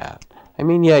do that.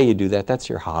 Yeah, you do that. That's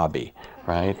your hobby,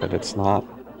 right? But it's not.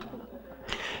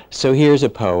 So here's a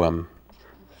poem,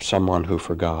 someone who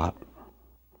forgot.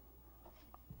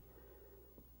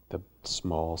 The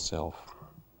small self,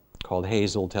 called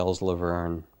Hazel Tells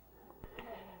Laverne.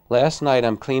 Last night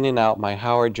I'm cleaning out my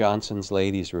Howard Johnson's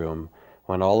ladies' room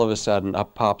when all of a sudden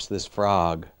up pops this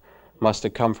frog. Must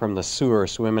have come from the sewer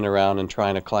swimming around and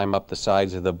trying to climb up the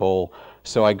sides of the bowl.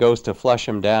 So I goes to flush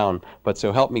him down, but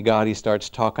so help me God he starts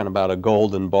talking about a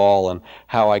golden ball and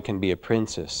how I can be a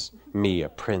princess. Me, a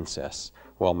princess.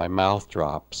 Well, my mouth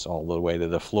drops all the way to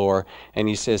the floor, and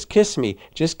he says, kiss me,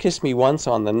 just kiss me once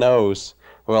on the nose.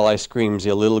 Well, I screams,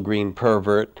 you little green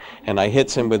pervert, and I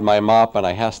hits him with my mop, and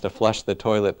I has to flush the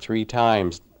toilet 3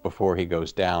 times before he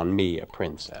goes down. Me, a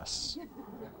princess.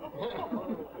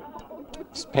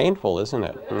 It's painful, isn't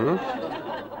it?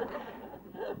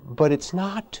 But it's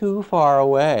not too far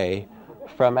away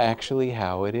from actually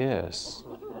how it is.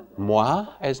 Moi,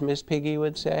 as Miss Piggy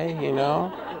would say,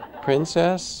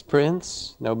 princess,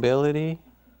 prince, nobility.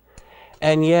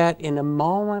 And yet, in a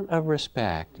moment of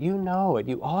respect, you know it,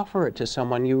 you offer it to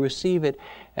someone, you receive it,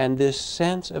 and this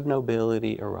sense of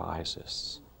nobility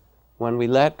arises. When we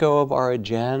let go of our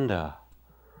agenda,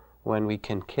 when we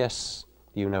can kiss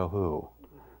you-know-who,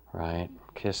 right?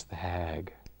 Kiss the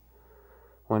hag.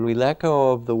 When we let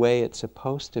go of the way it's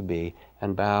supposed to be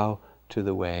and bow to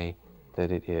the way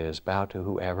that it is, bow to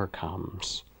whoever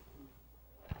comes.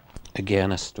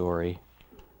 Again, a story.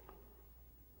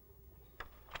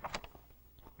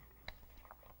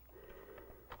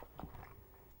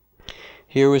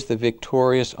 Here was the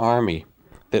victorious army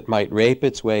that might rape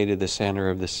its way to the center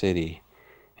of the city.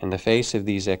 In the face of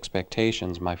these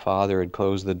expectations, my father had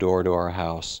closed the door to our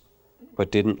house, but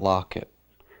didn't lock it.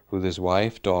 With his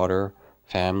wife, daughter,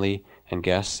 family, and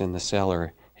guests in the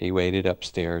cellar, he waited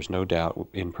upstairs, no doubt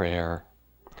in prayer.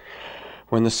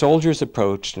 When the soldiers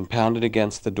approached and pounded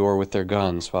against the door with their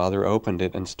guns, Father opened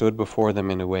it and stood before them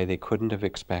in a way they couldn't have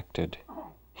expected.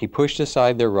 He pushed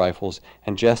aside their rifles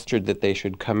and gestured that they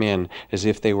should come in as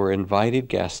if they were invited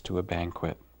guests to a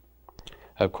banquet.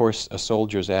 Of course, a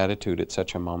soldier's attitude at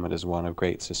such a moment is one of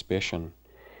great suspicion.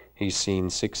 He's seen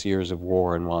 6 years of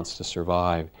war and wants to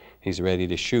survive. He's ready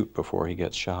to shoot before he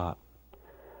gets shot.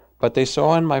 But they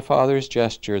saw in my father's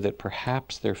gesture that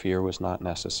perhaps their fear was not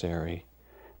necessary.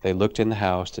 They looked in the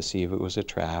house to see if it was a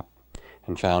trap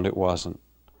and found it wasn't.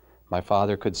 My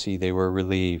father could see they were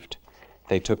relieved.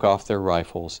 They took off their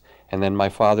rifles, and then my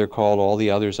father called all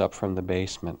the others up from the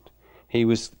basement. He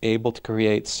was able to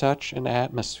create such an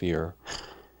atmosphere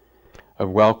of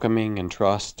welcoming and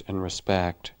trust and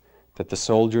respect that the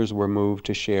soldiers were moved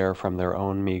to share from their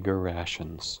own meager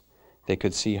rations. They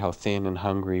could see how thin and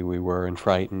hungry we were and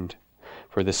frightened,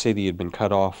 for the city had been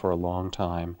cut off for a long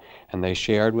time, and they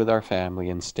shared with our family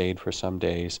and stayed for some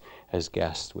days as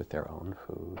guests with their own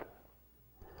food.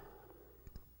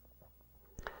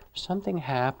 Something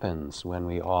happens when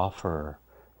we offer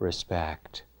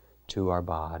respect to our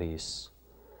bodies,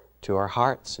 to our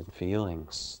hearts and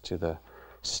feelings, to the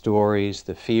stories,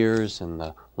 the fears and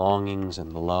the longings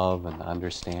and the love and the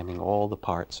understanding, all the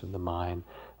parts of the mind.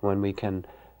 When we can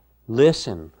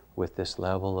listen with this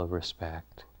level of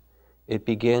respect, it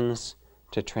begins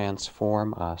to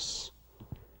transform us,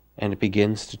 and it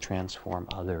begins to transform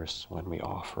others when we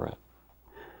offer it.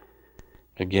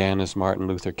 Again, as Martin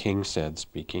Luther King said,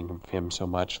 speaking of him so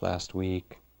much last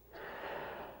week,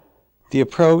 the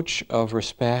approach of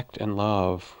respect and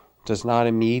love does not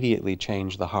immediately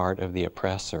change the heart of the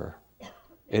oppressor.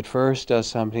 It first does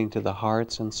something to the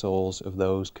hearts and souls of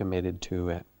those committed to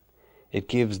it. It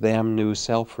gives them new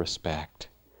self-respect.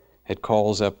 It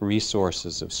calls up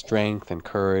resources of strength and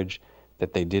courage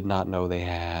that they did not know they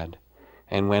had.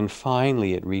 And when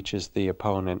finally it reaches the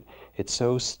opponent, it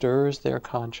so stirs their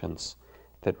conscience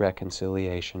that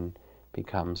reconciliation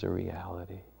becomes a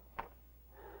reality.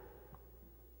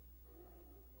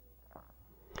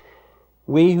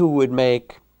 We who would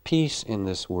make peace in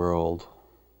this world,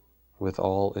 with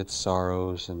all its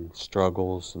sorrows and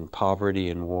struggles and poverty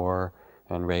and war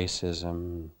and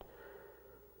racism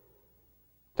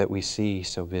that we see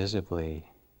so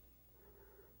visibly,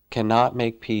 cannot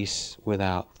make peace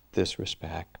without this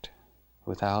respect,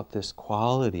 without this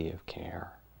quality of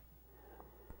care.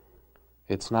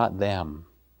 It's not them,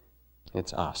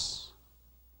 it's us.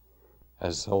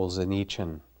 As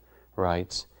Solzhenitsyn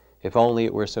writes, if only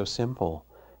it were so simple,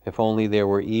 if only there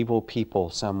were evil people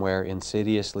somewhere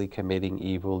insidiously committing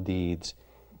evil deeds,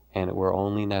 and it were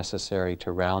only necessary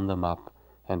to round them up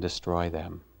and destroy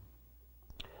them.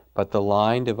 But the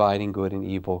line dividing good and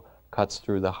evil cuts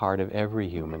through the heart of every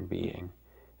human being,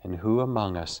 and who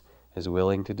among us is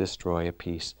willing to destroy a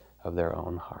piece of their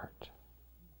own heart?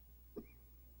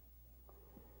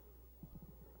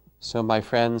 So my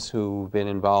friends who've been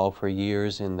involved for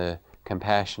years in the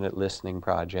Compassionate Listening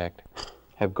Project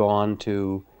have gone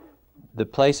to the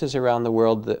places around the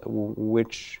world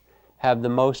which have the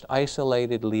most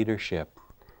isolated leadership.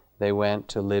 They went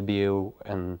to Libya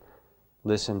and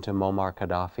listened to Muammar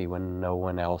Gaddafi when no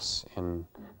one else in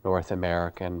North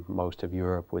America and most of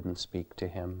Europe wouldn't speak to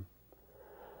him.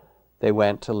 They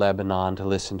went to Lebanon to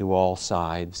listen to all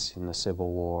sides in the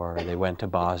civil war. They went to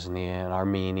Bosnia and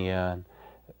Armenia and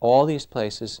all these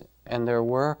places, and their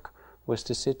work was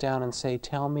to sit down and say,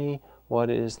 tell me what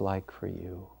it is like for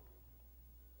you.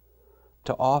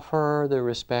 To offer the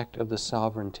respect of the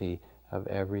sovereignty of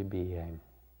every being.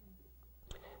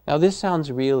 Now this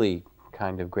sounds really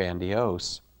kind of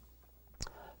grandiose.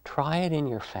 Try it in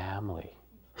your family.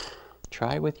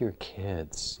 Try it with your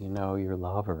kids, your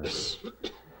lovers.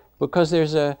 Because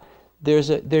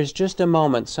there's just a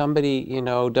moment somebody,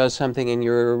 does something and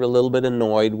you're a little bit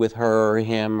annoyed with her or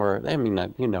him, or,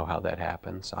 you know how that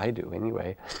happens. I do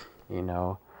anyway,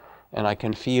 And I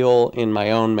can feel in my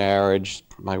own marriage,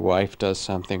 my wife does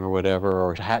something or whatever,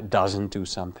 or doesn't do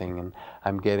something, and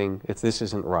I'm getting, this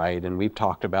isn't right, and we've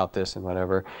talked about this and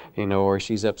whatever, or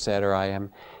she's upset or I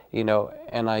am,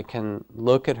 and I can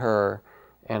look at her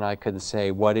and I could say,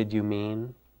 what did you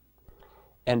mean?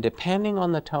 And depending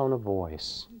on the tone of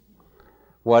voice,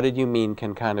 what did you mean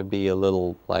can kind of be a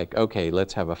little like, okay,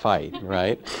 let's have a fight,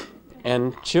 right?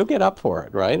 And she'll get up for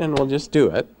it, right? And we'll just do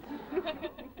it.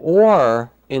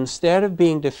 Or instead of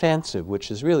being defensive,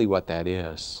 which is really what that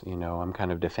is, I'm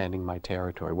kind of defending my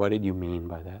territory. What did you mean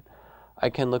by that? I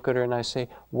can look at her and I say,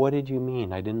 what did you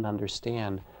mean? I didn't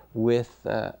understand. With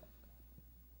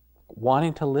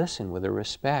wanting to listen with a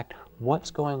respect,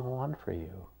 what's going on for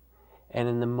you? And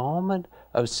in the moment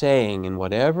of saying, in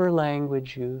whatever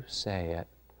language you say it,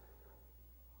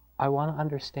 I want to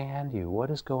understand you. What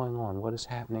is going on? What is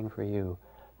happening for you?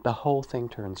 The whole thing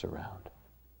turns around.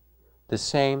 The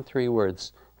same three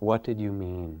words, what did you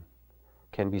mean,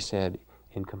 can be said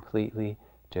in completely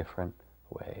different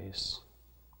ways.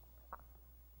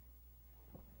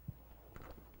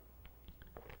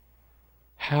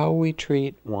 How we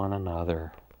treat one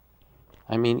another.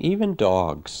 Even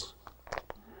dogs.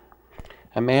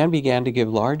 A man began to give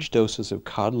large doses of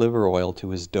cod liver oil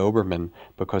to his Doberman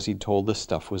because he told the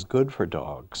stuff was good for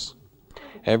dogs.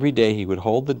 Every day he would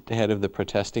hold the head of the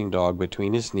protesting dog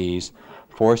between his knees,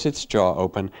 force its jaw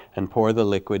open, and pour the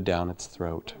liquid down its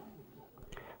throat.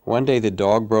 One day the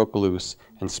dog broke loose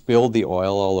and spilled the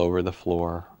oil all over the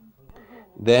floor.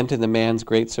 Then, to the man's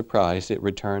great surprise, it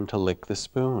returned to lick the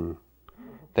spoon.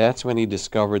 That's when he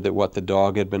discovered that what the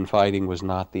dog had been fighting was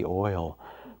not the oil,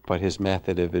 but his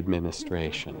method of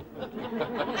administration.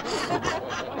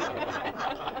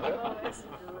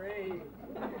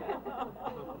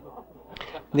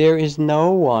 There is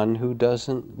no one who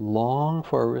doesn't long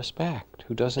for respect,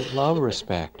 who doesn't love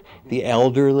respect. The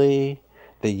elderly,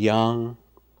 the young,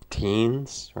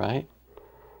 teens, right?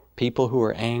 People who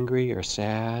are angry or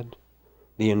sad,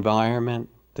 the environment,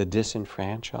 the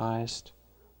disenfranchised,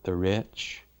 the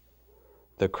rich,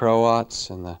 the Croats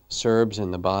and the Serbs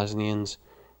and the Bosnians,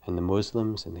 and the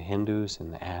Muslims and the Hindus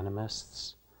and the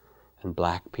animists, and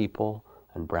black people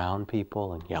and brown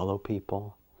people and yellow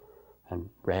people and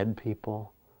red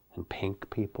people, and pink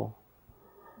people.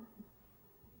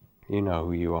 You know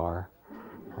who you are,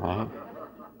 right?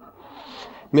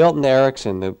 Milton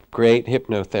Erickson, the great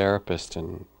hypnotherapist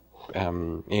and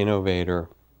innovator,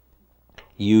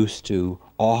 used to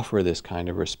offer this kind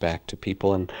of respect to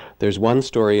people. And there's one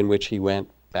story in which he went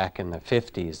back in the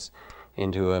 50s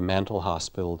into a mental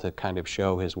hospital to kind of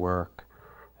show his work,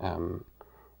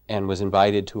 and was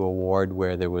invited to a ward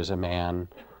where there was a man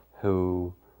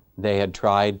who they had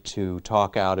tried to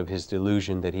talk out of his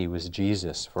delusion that he was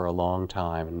Jesus for a long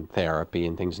time in therapy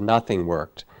and things. Nothing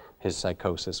worked. His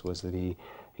psychosis was that he,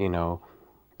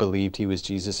 believed he was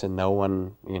Jesus, and no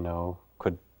one,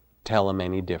 could tell him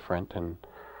any different. And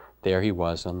there he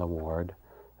was on the ward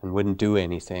and wouldn't do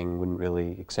anything, wouldn't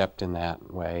really accept in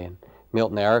that way. And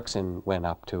Milton Erickson went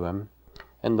up to him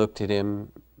and looked at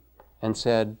him and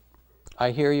said,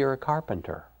 "I hear you're a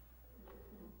carpenter."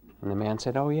 And the man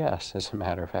said, "Oh yes, as a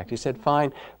matter of fact." He said,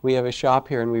 "Fine, we have a shop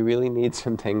here and we really need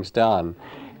some things done."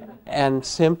 And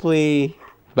simply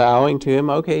bowing to him,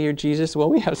 "Okay, you're Jesus, well,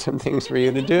 we have some things for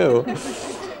you to do,"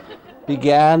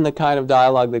 began the kind of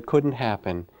dialogue that couldn't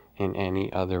happen in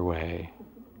any other way.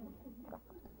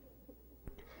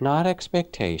 Not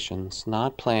expectations,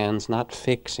 not plans, not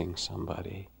fixing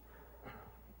somebody,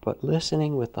 but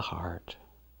listening with the heart.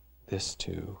 This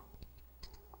too.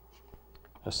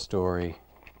 A story.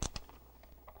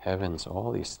 Heavens,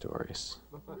 all these stories.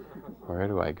 Where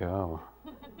do I go?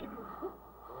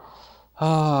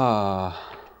 I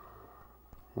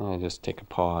just take a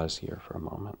pause here for a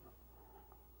moment.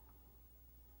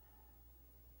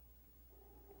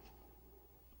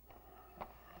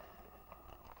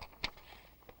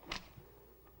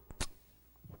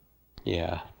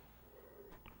 Yeah.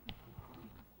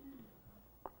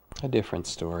 A different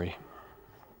story.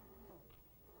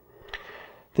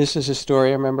 This is a story.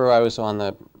 I remember I was on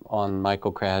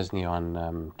Michael Krasny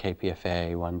on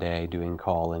KPFA one day doing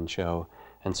call-in show,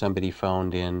 and somebody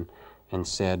phoned in and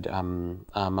said, "I'm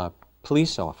a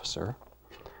police officer,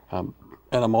 and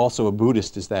I'm also a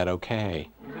Buddhist. Is that okay?"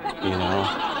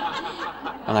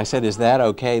 And I said, "Is that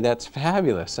okay? That's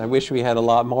fabulous. I wish we had a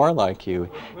lot more like you."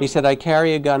 He said, "I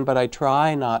carry a gun, but I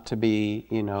try not to be,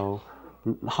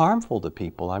 harmful to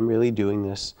people. I'm really doing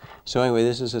this." So anyway,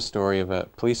 this is a story of a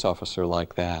police officer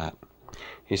like that.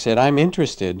 He said, "I'm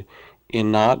interested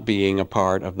in not being a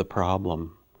part of the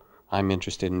problem. I'm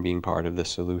interested in being part of the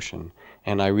solution.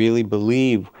 And I really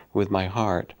believe with my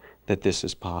heart that this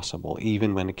is possible,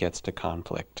 even when it gets to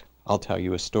conflict. I'll tell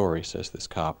you a story," says this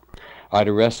cop. "I'd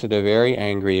arrested a very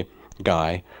angry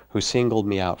guy who singled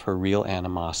me out for real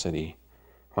animosity.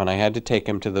 When I had to take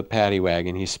him to the paddy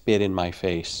wagon, he spit in my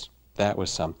face. That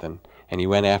was something. And he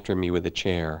went after me with a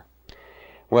chair.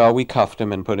 Well, we cuffed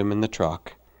him and put him in the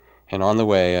truck. And on the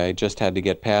way, I just had to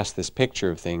get past this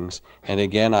picture of things, and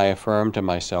again I affirmed to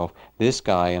myself, this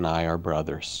guy and I are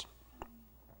brothers.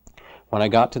 When I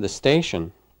got to the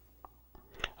station,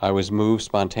 I was moved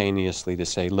spontaneously to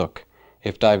say, look,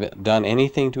 if I've done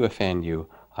anything to offend you,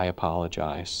 I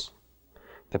apologize.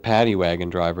 The paddy wagon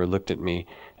driver looked at me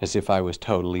as if I was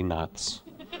totally nuts.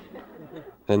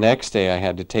 The next day I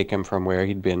had to take him from where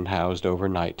he'd been housed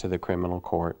overnight to the criminal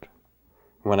court.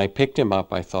 When I picked him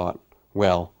up, I thought,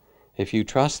 well, if you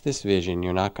trust this vision,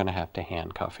 you're not going to have to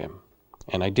handcuff him.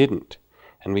 And I didn't.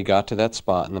 And we got to that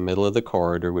spot in the middle of the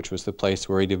corridor, which was the place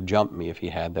where he'd have jumped me if he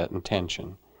had that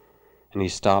intention. And he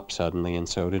stopped suddenly, and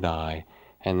so did I.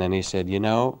 And then he said,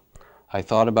 I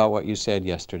thought about what you said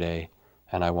yesterday,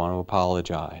 and I want to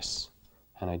apologize.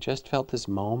 And I just felt this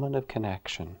moment of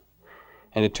connection.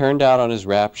 And it turned out on his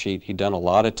rap sheet he'd done a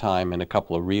lot of time in a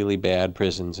couple of really bad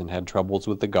prisons and had troubles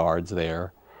with the guards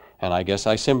there. And I guess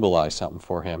I symbolized something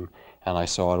for him, and I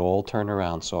saw it all turn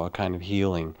around, saw a kind of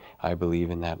healing, I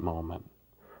believe, in that moment.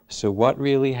 So what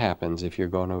really happens if you're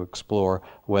going to explore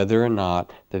whether or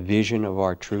not the vision of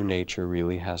our true nature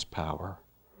really has power?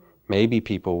 Maybe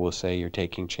people will say you're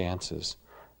taking chances,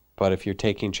 but if you're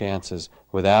taking chances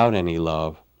without any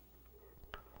love,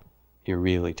 you're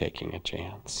really taking a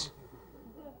chance.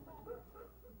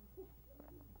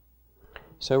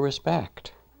 So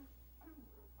respect.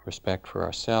 Respect for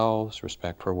ourselves,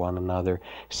 respect for one another,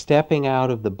 stepping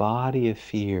out of the body of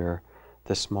fear,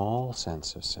 the small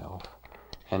sense of self,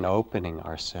 and opening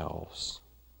ourselves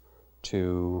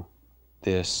to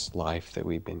this life that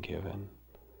we've been given.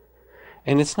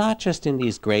 And it's not just in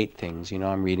these great things.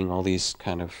 I'm reading all these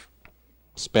kind of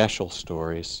special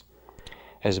stories.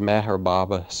 As Meher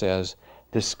Baba says,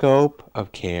 the scope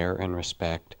of care and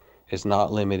respect is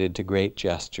not limited to great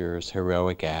gestures,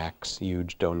 heroic acts,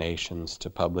 huge donations to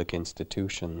public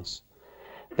institutions.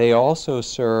 They also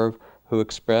serve who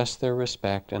express their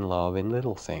respect and love in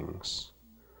little things.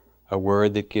 a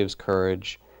word that gives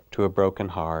courage to a broken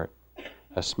heart,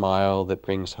 a smile that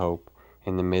brings hope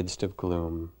in the midst of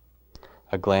gloom,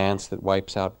 a glance that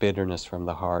wipes out bitterness from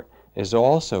the heart is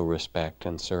also respect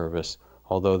and service,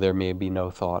 although there may be no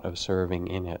thought of serving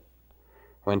in it.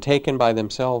 When taken by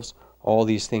themselves, all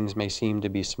these things may seem to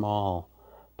be small,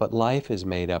 but life is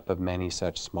made up of many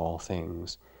such small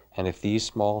things, and if these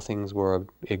small things were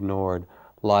ignored,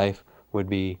 life would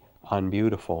be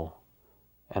unbeautiful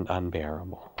and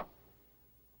unbearable.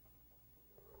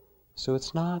 So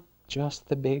it's not just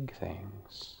the big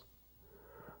things,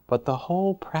 but the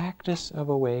whole practice of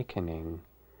awakening,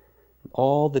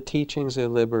 all the teachings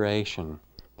of liberation,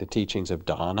 the teachings of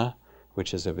dana,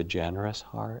 which is of a generous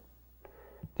heart,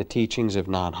 the teachings of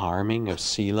non-harming, of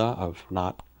sila, of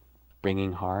not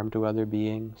bringing harm to other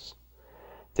beings,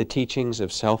 the teachings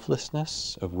of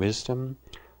selflessness, of wisdom,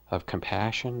 of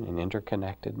compassion and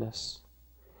interconnectedness.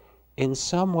 In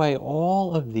some way,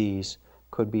 all of these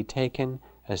could be taken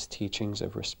as teachings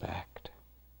of respect.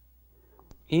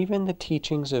 Even the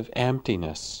teachings of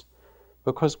emptiness,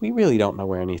 because we really don't know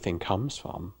where anything comes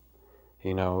from.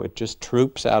 You know, it just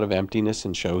troops out of emptiness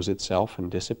and shows itself and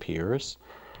disappears.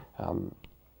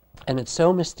 And it's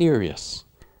so mysterious.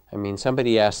 I mean,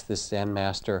 somebody asked this Zen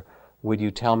master, would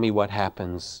you tell me what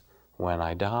happens when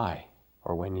I die?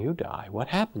 Or when you die? What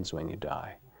happens when you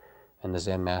die? And the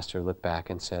Zen master looked back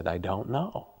and said, I don't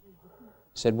know.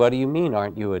 He said, what do you mean?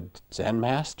 Aren't you a Zen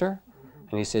master?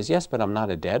 And he says, yes, but I'm not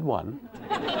a dead one.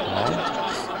 Right?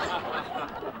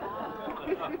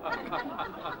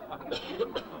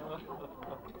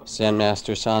 Zen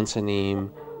master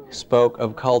Sansanim spoke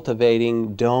of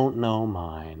cultivating don't know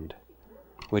mind,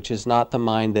 which is not the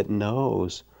mind that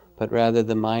knows, but rather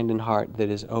the mind and heart that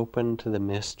is open to the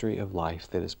mystery of life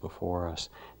that is before us,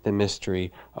 the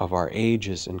mystery of our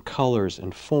ages and colors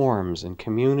and forms and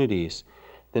communities,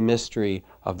 the mystery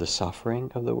of the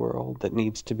suffering of the world that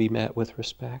needs to be met with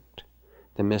respect,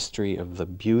 the mystery of the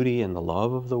beauty and the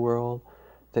love of the world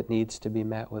that needs to be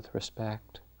met with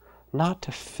respect. Not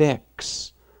to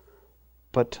fix,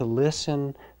 but to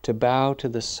listen, to bow to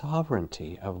the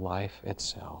sovereignty of life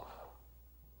itself,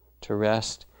 to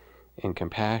rest in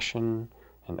compassion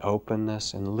and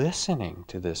openness and listening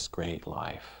to this great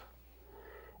life.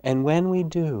 And when we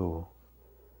do,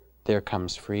 there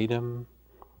comes freedom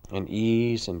and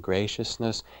ease and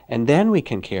graciousness, and then we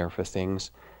can care for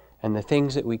things, and the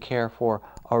things that we care for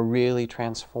are really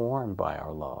transformed by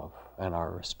our love and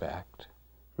our respect.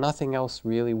 Nothing else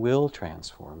really will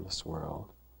transform this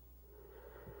world.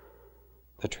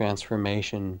 The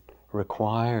transformation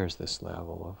requires this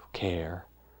level of care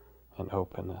and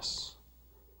openness,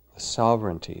 the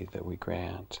sovereignty that we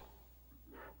grant.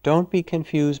 Don't be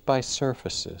confused by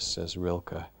surfaces, says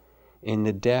Rilke. In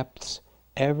the depths,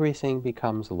 everything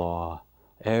becomes law,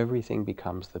 everything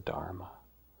becomes the Dharma.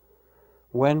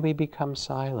 When we become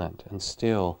silent and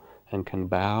still and can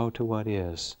bow to what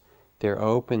is, there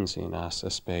opens in us a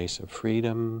space of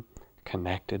freedom,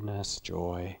 connectedness,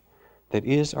 joy, that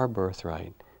is our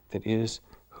birthright, that is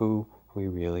who we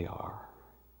really are.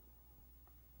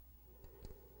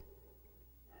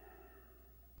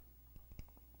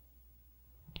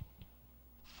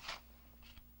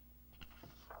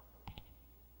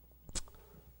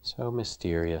 So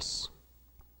mysterious.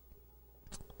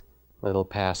 Little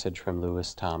passage from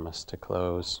Lewis Thomas to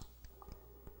close.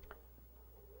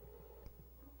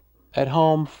 At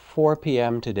home, 4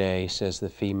 p.m. today, says the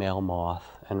female moth,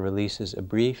 and releases a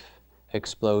brief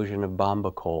explosion of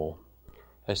bamba coal,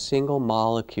 a single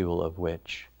molecule of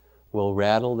which will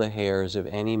rattle the hairs of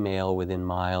any male within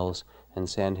miles and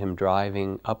send him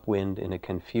driving upwind in a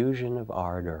confusion of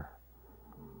ardor.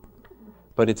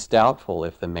 But it's doubtful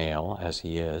if the male, as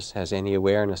he is, has any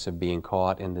awareness of being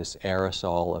caught in this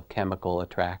aerosol of chemical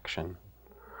attraction.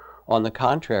 On the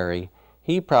contrary,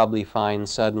 he probably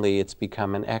finds suddenly it's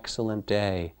become an excellent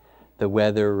day, the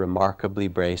weather remarkably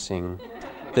bracing,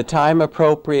 the time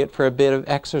appropriate for a bit of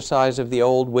exercise of the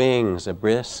old wings, a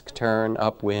brisk turn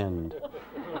upwind.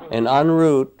 And en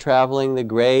route, traveling the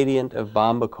gradient of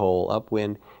bamba coal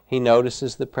upwind, he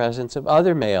notices the presence of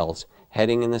other males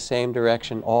heading in the same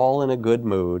direction, all in a good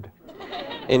mood,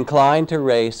 inclined to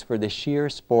race for the sheer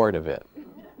sport of it.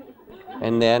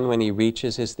 And then, when he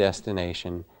reaches his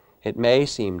destination, it may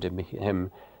seem to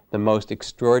him the most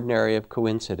extraordinary of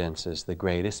coincidences, the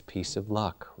greatest piece of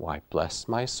luck. Why, bless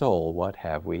my soul, what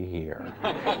have we here?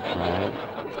 Right?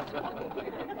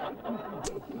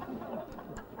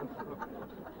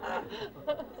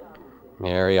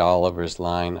 Mary Oliver's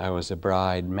line, I was a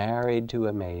bride married to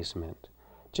amazement.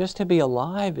 Just to be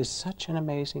alive is such an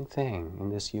amazing thing in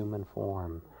this human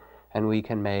form. And we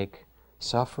can make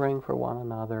suffering for one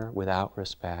another without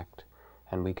respect,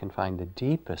 and we can find the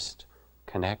deepest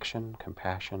connection,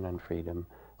 compassion, and freedom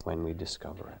when we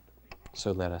discover it.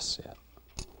 So let us sit.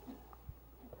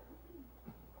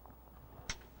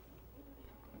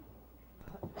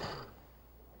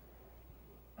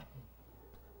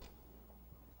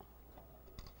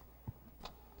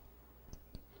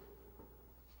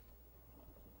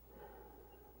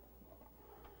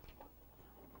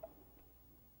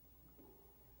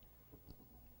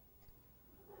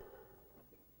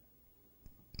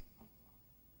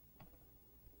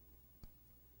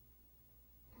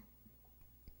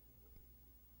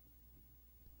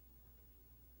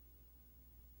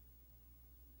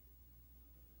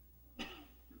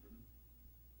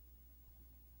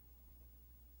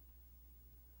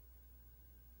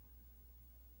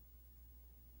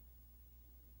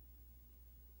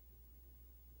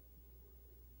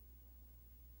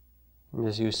 And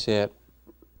as you sit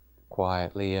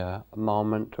quietly, a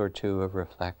moment or two of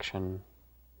reflection.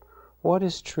 What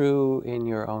is true in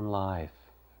your own life,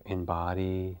 in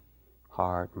body,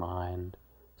 heart, mind,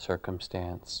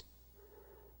 circumstance,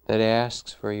 that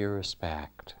asks for your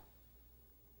respect,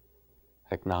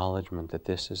 acknowledgement that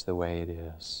this is the way it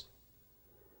is,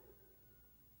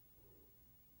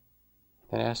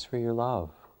 that asks for your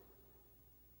love?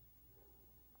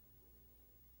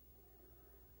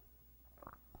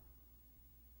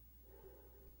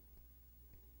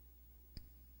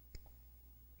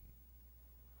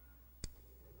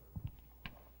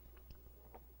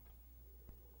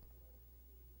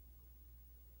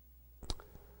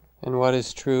 And what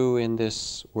is true in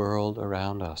this world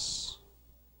around us?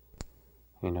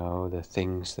 You know, the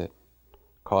things that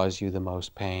cause you the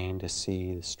most pain to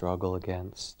see, the struggle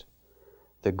against,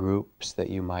 the groups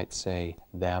that you might say,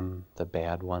 them, the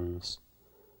bad ones.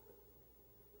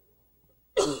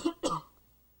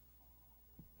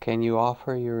 Can you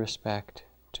offer your respect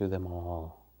to them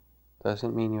all?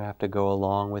 Doesn't mean you have to go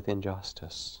along with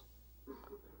injustice,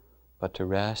 but to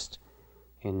rest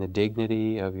in the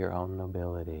dignity of your own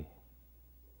nobility,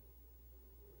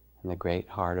 in the great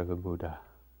heart of a Buddha.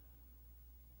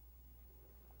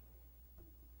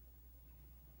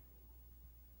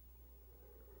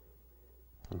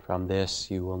 And from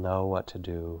this you will know what to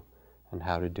do and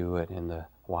how to do it in the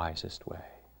wisest way.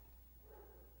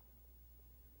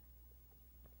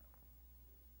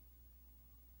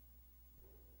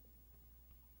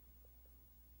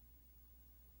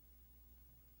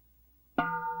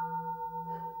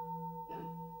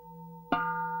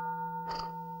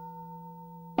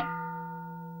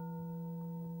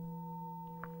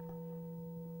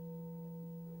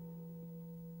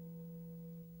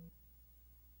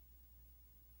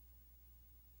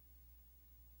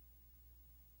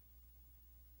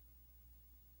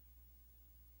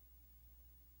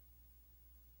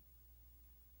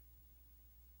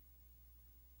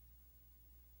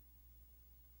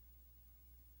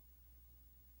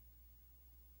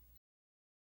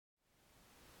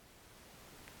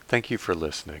 Thank you for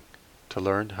listening. To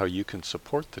learn how you can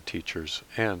support the teachers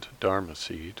and Dharma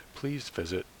Seed, please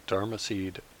visit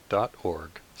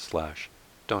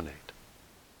dharmaseed.org/donate.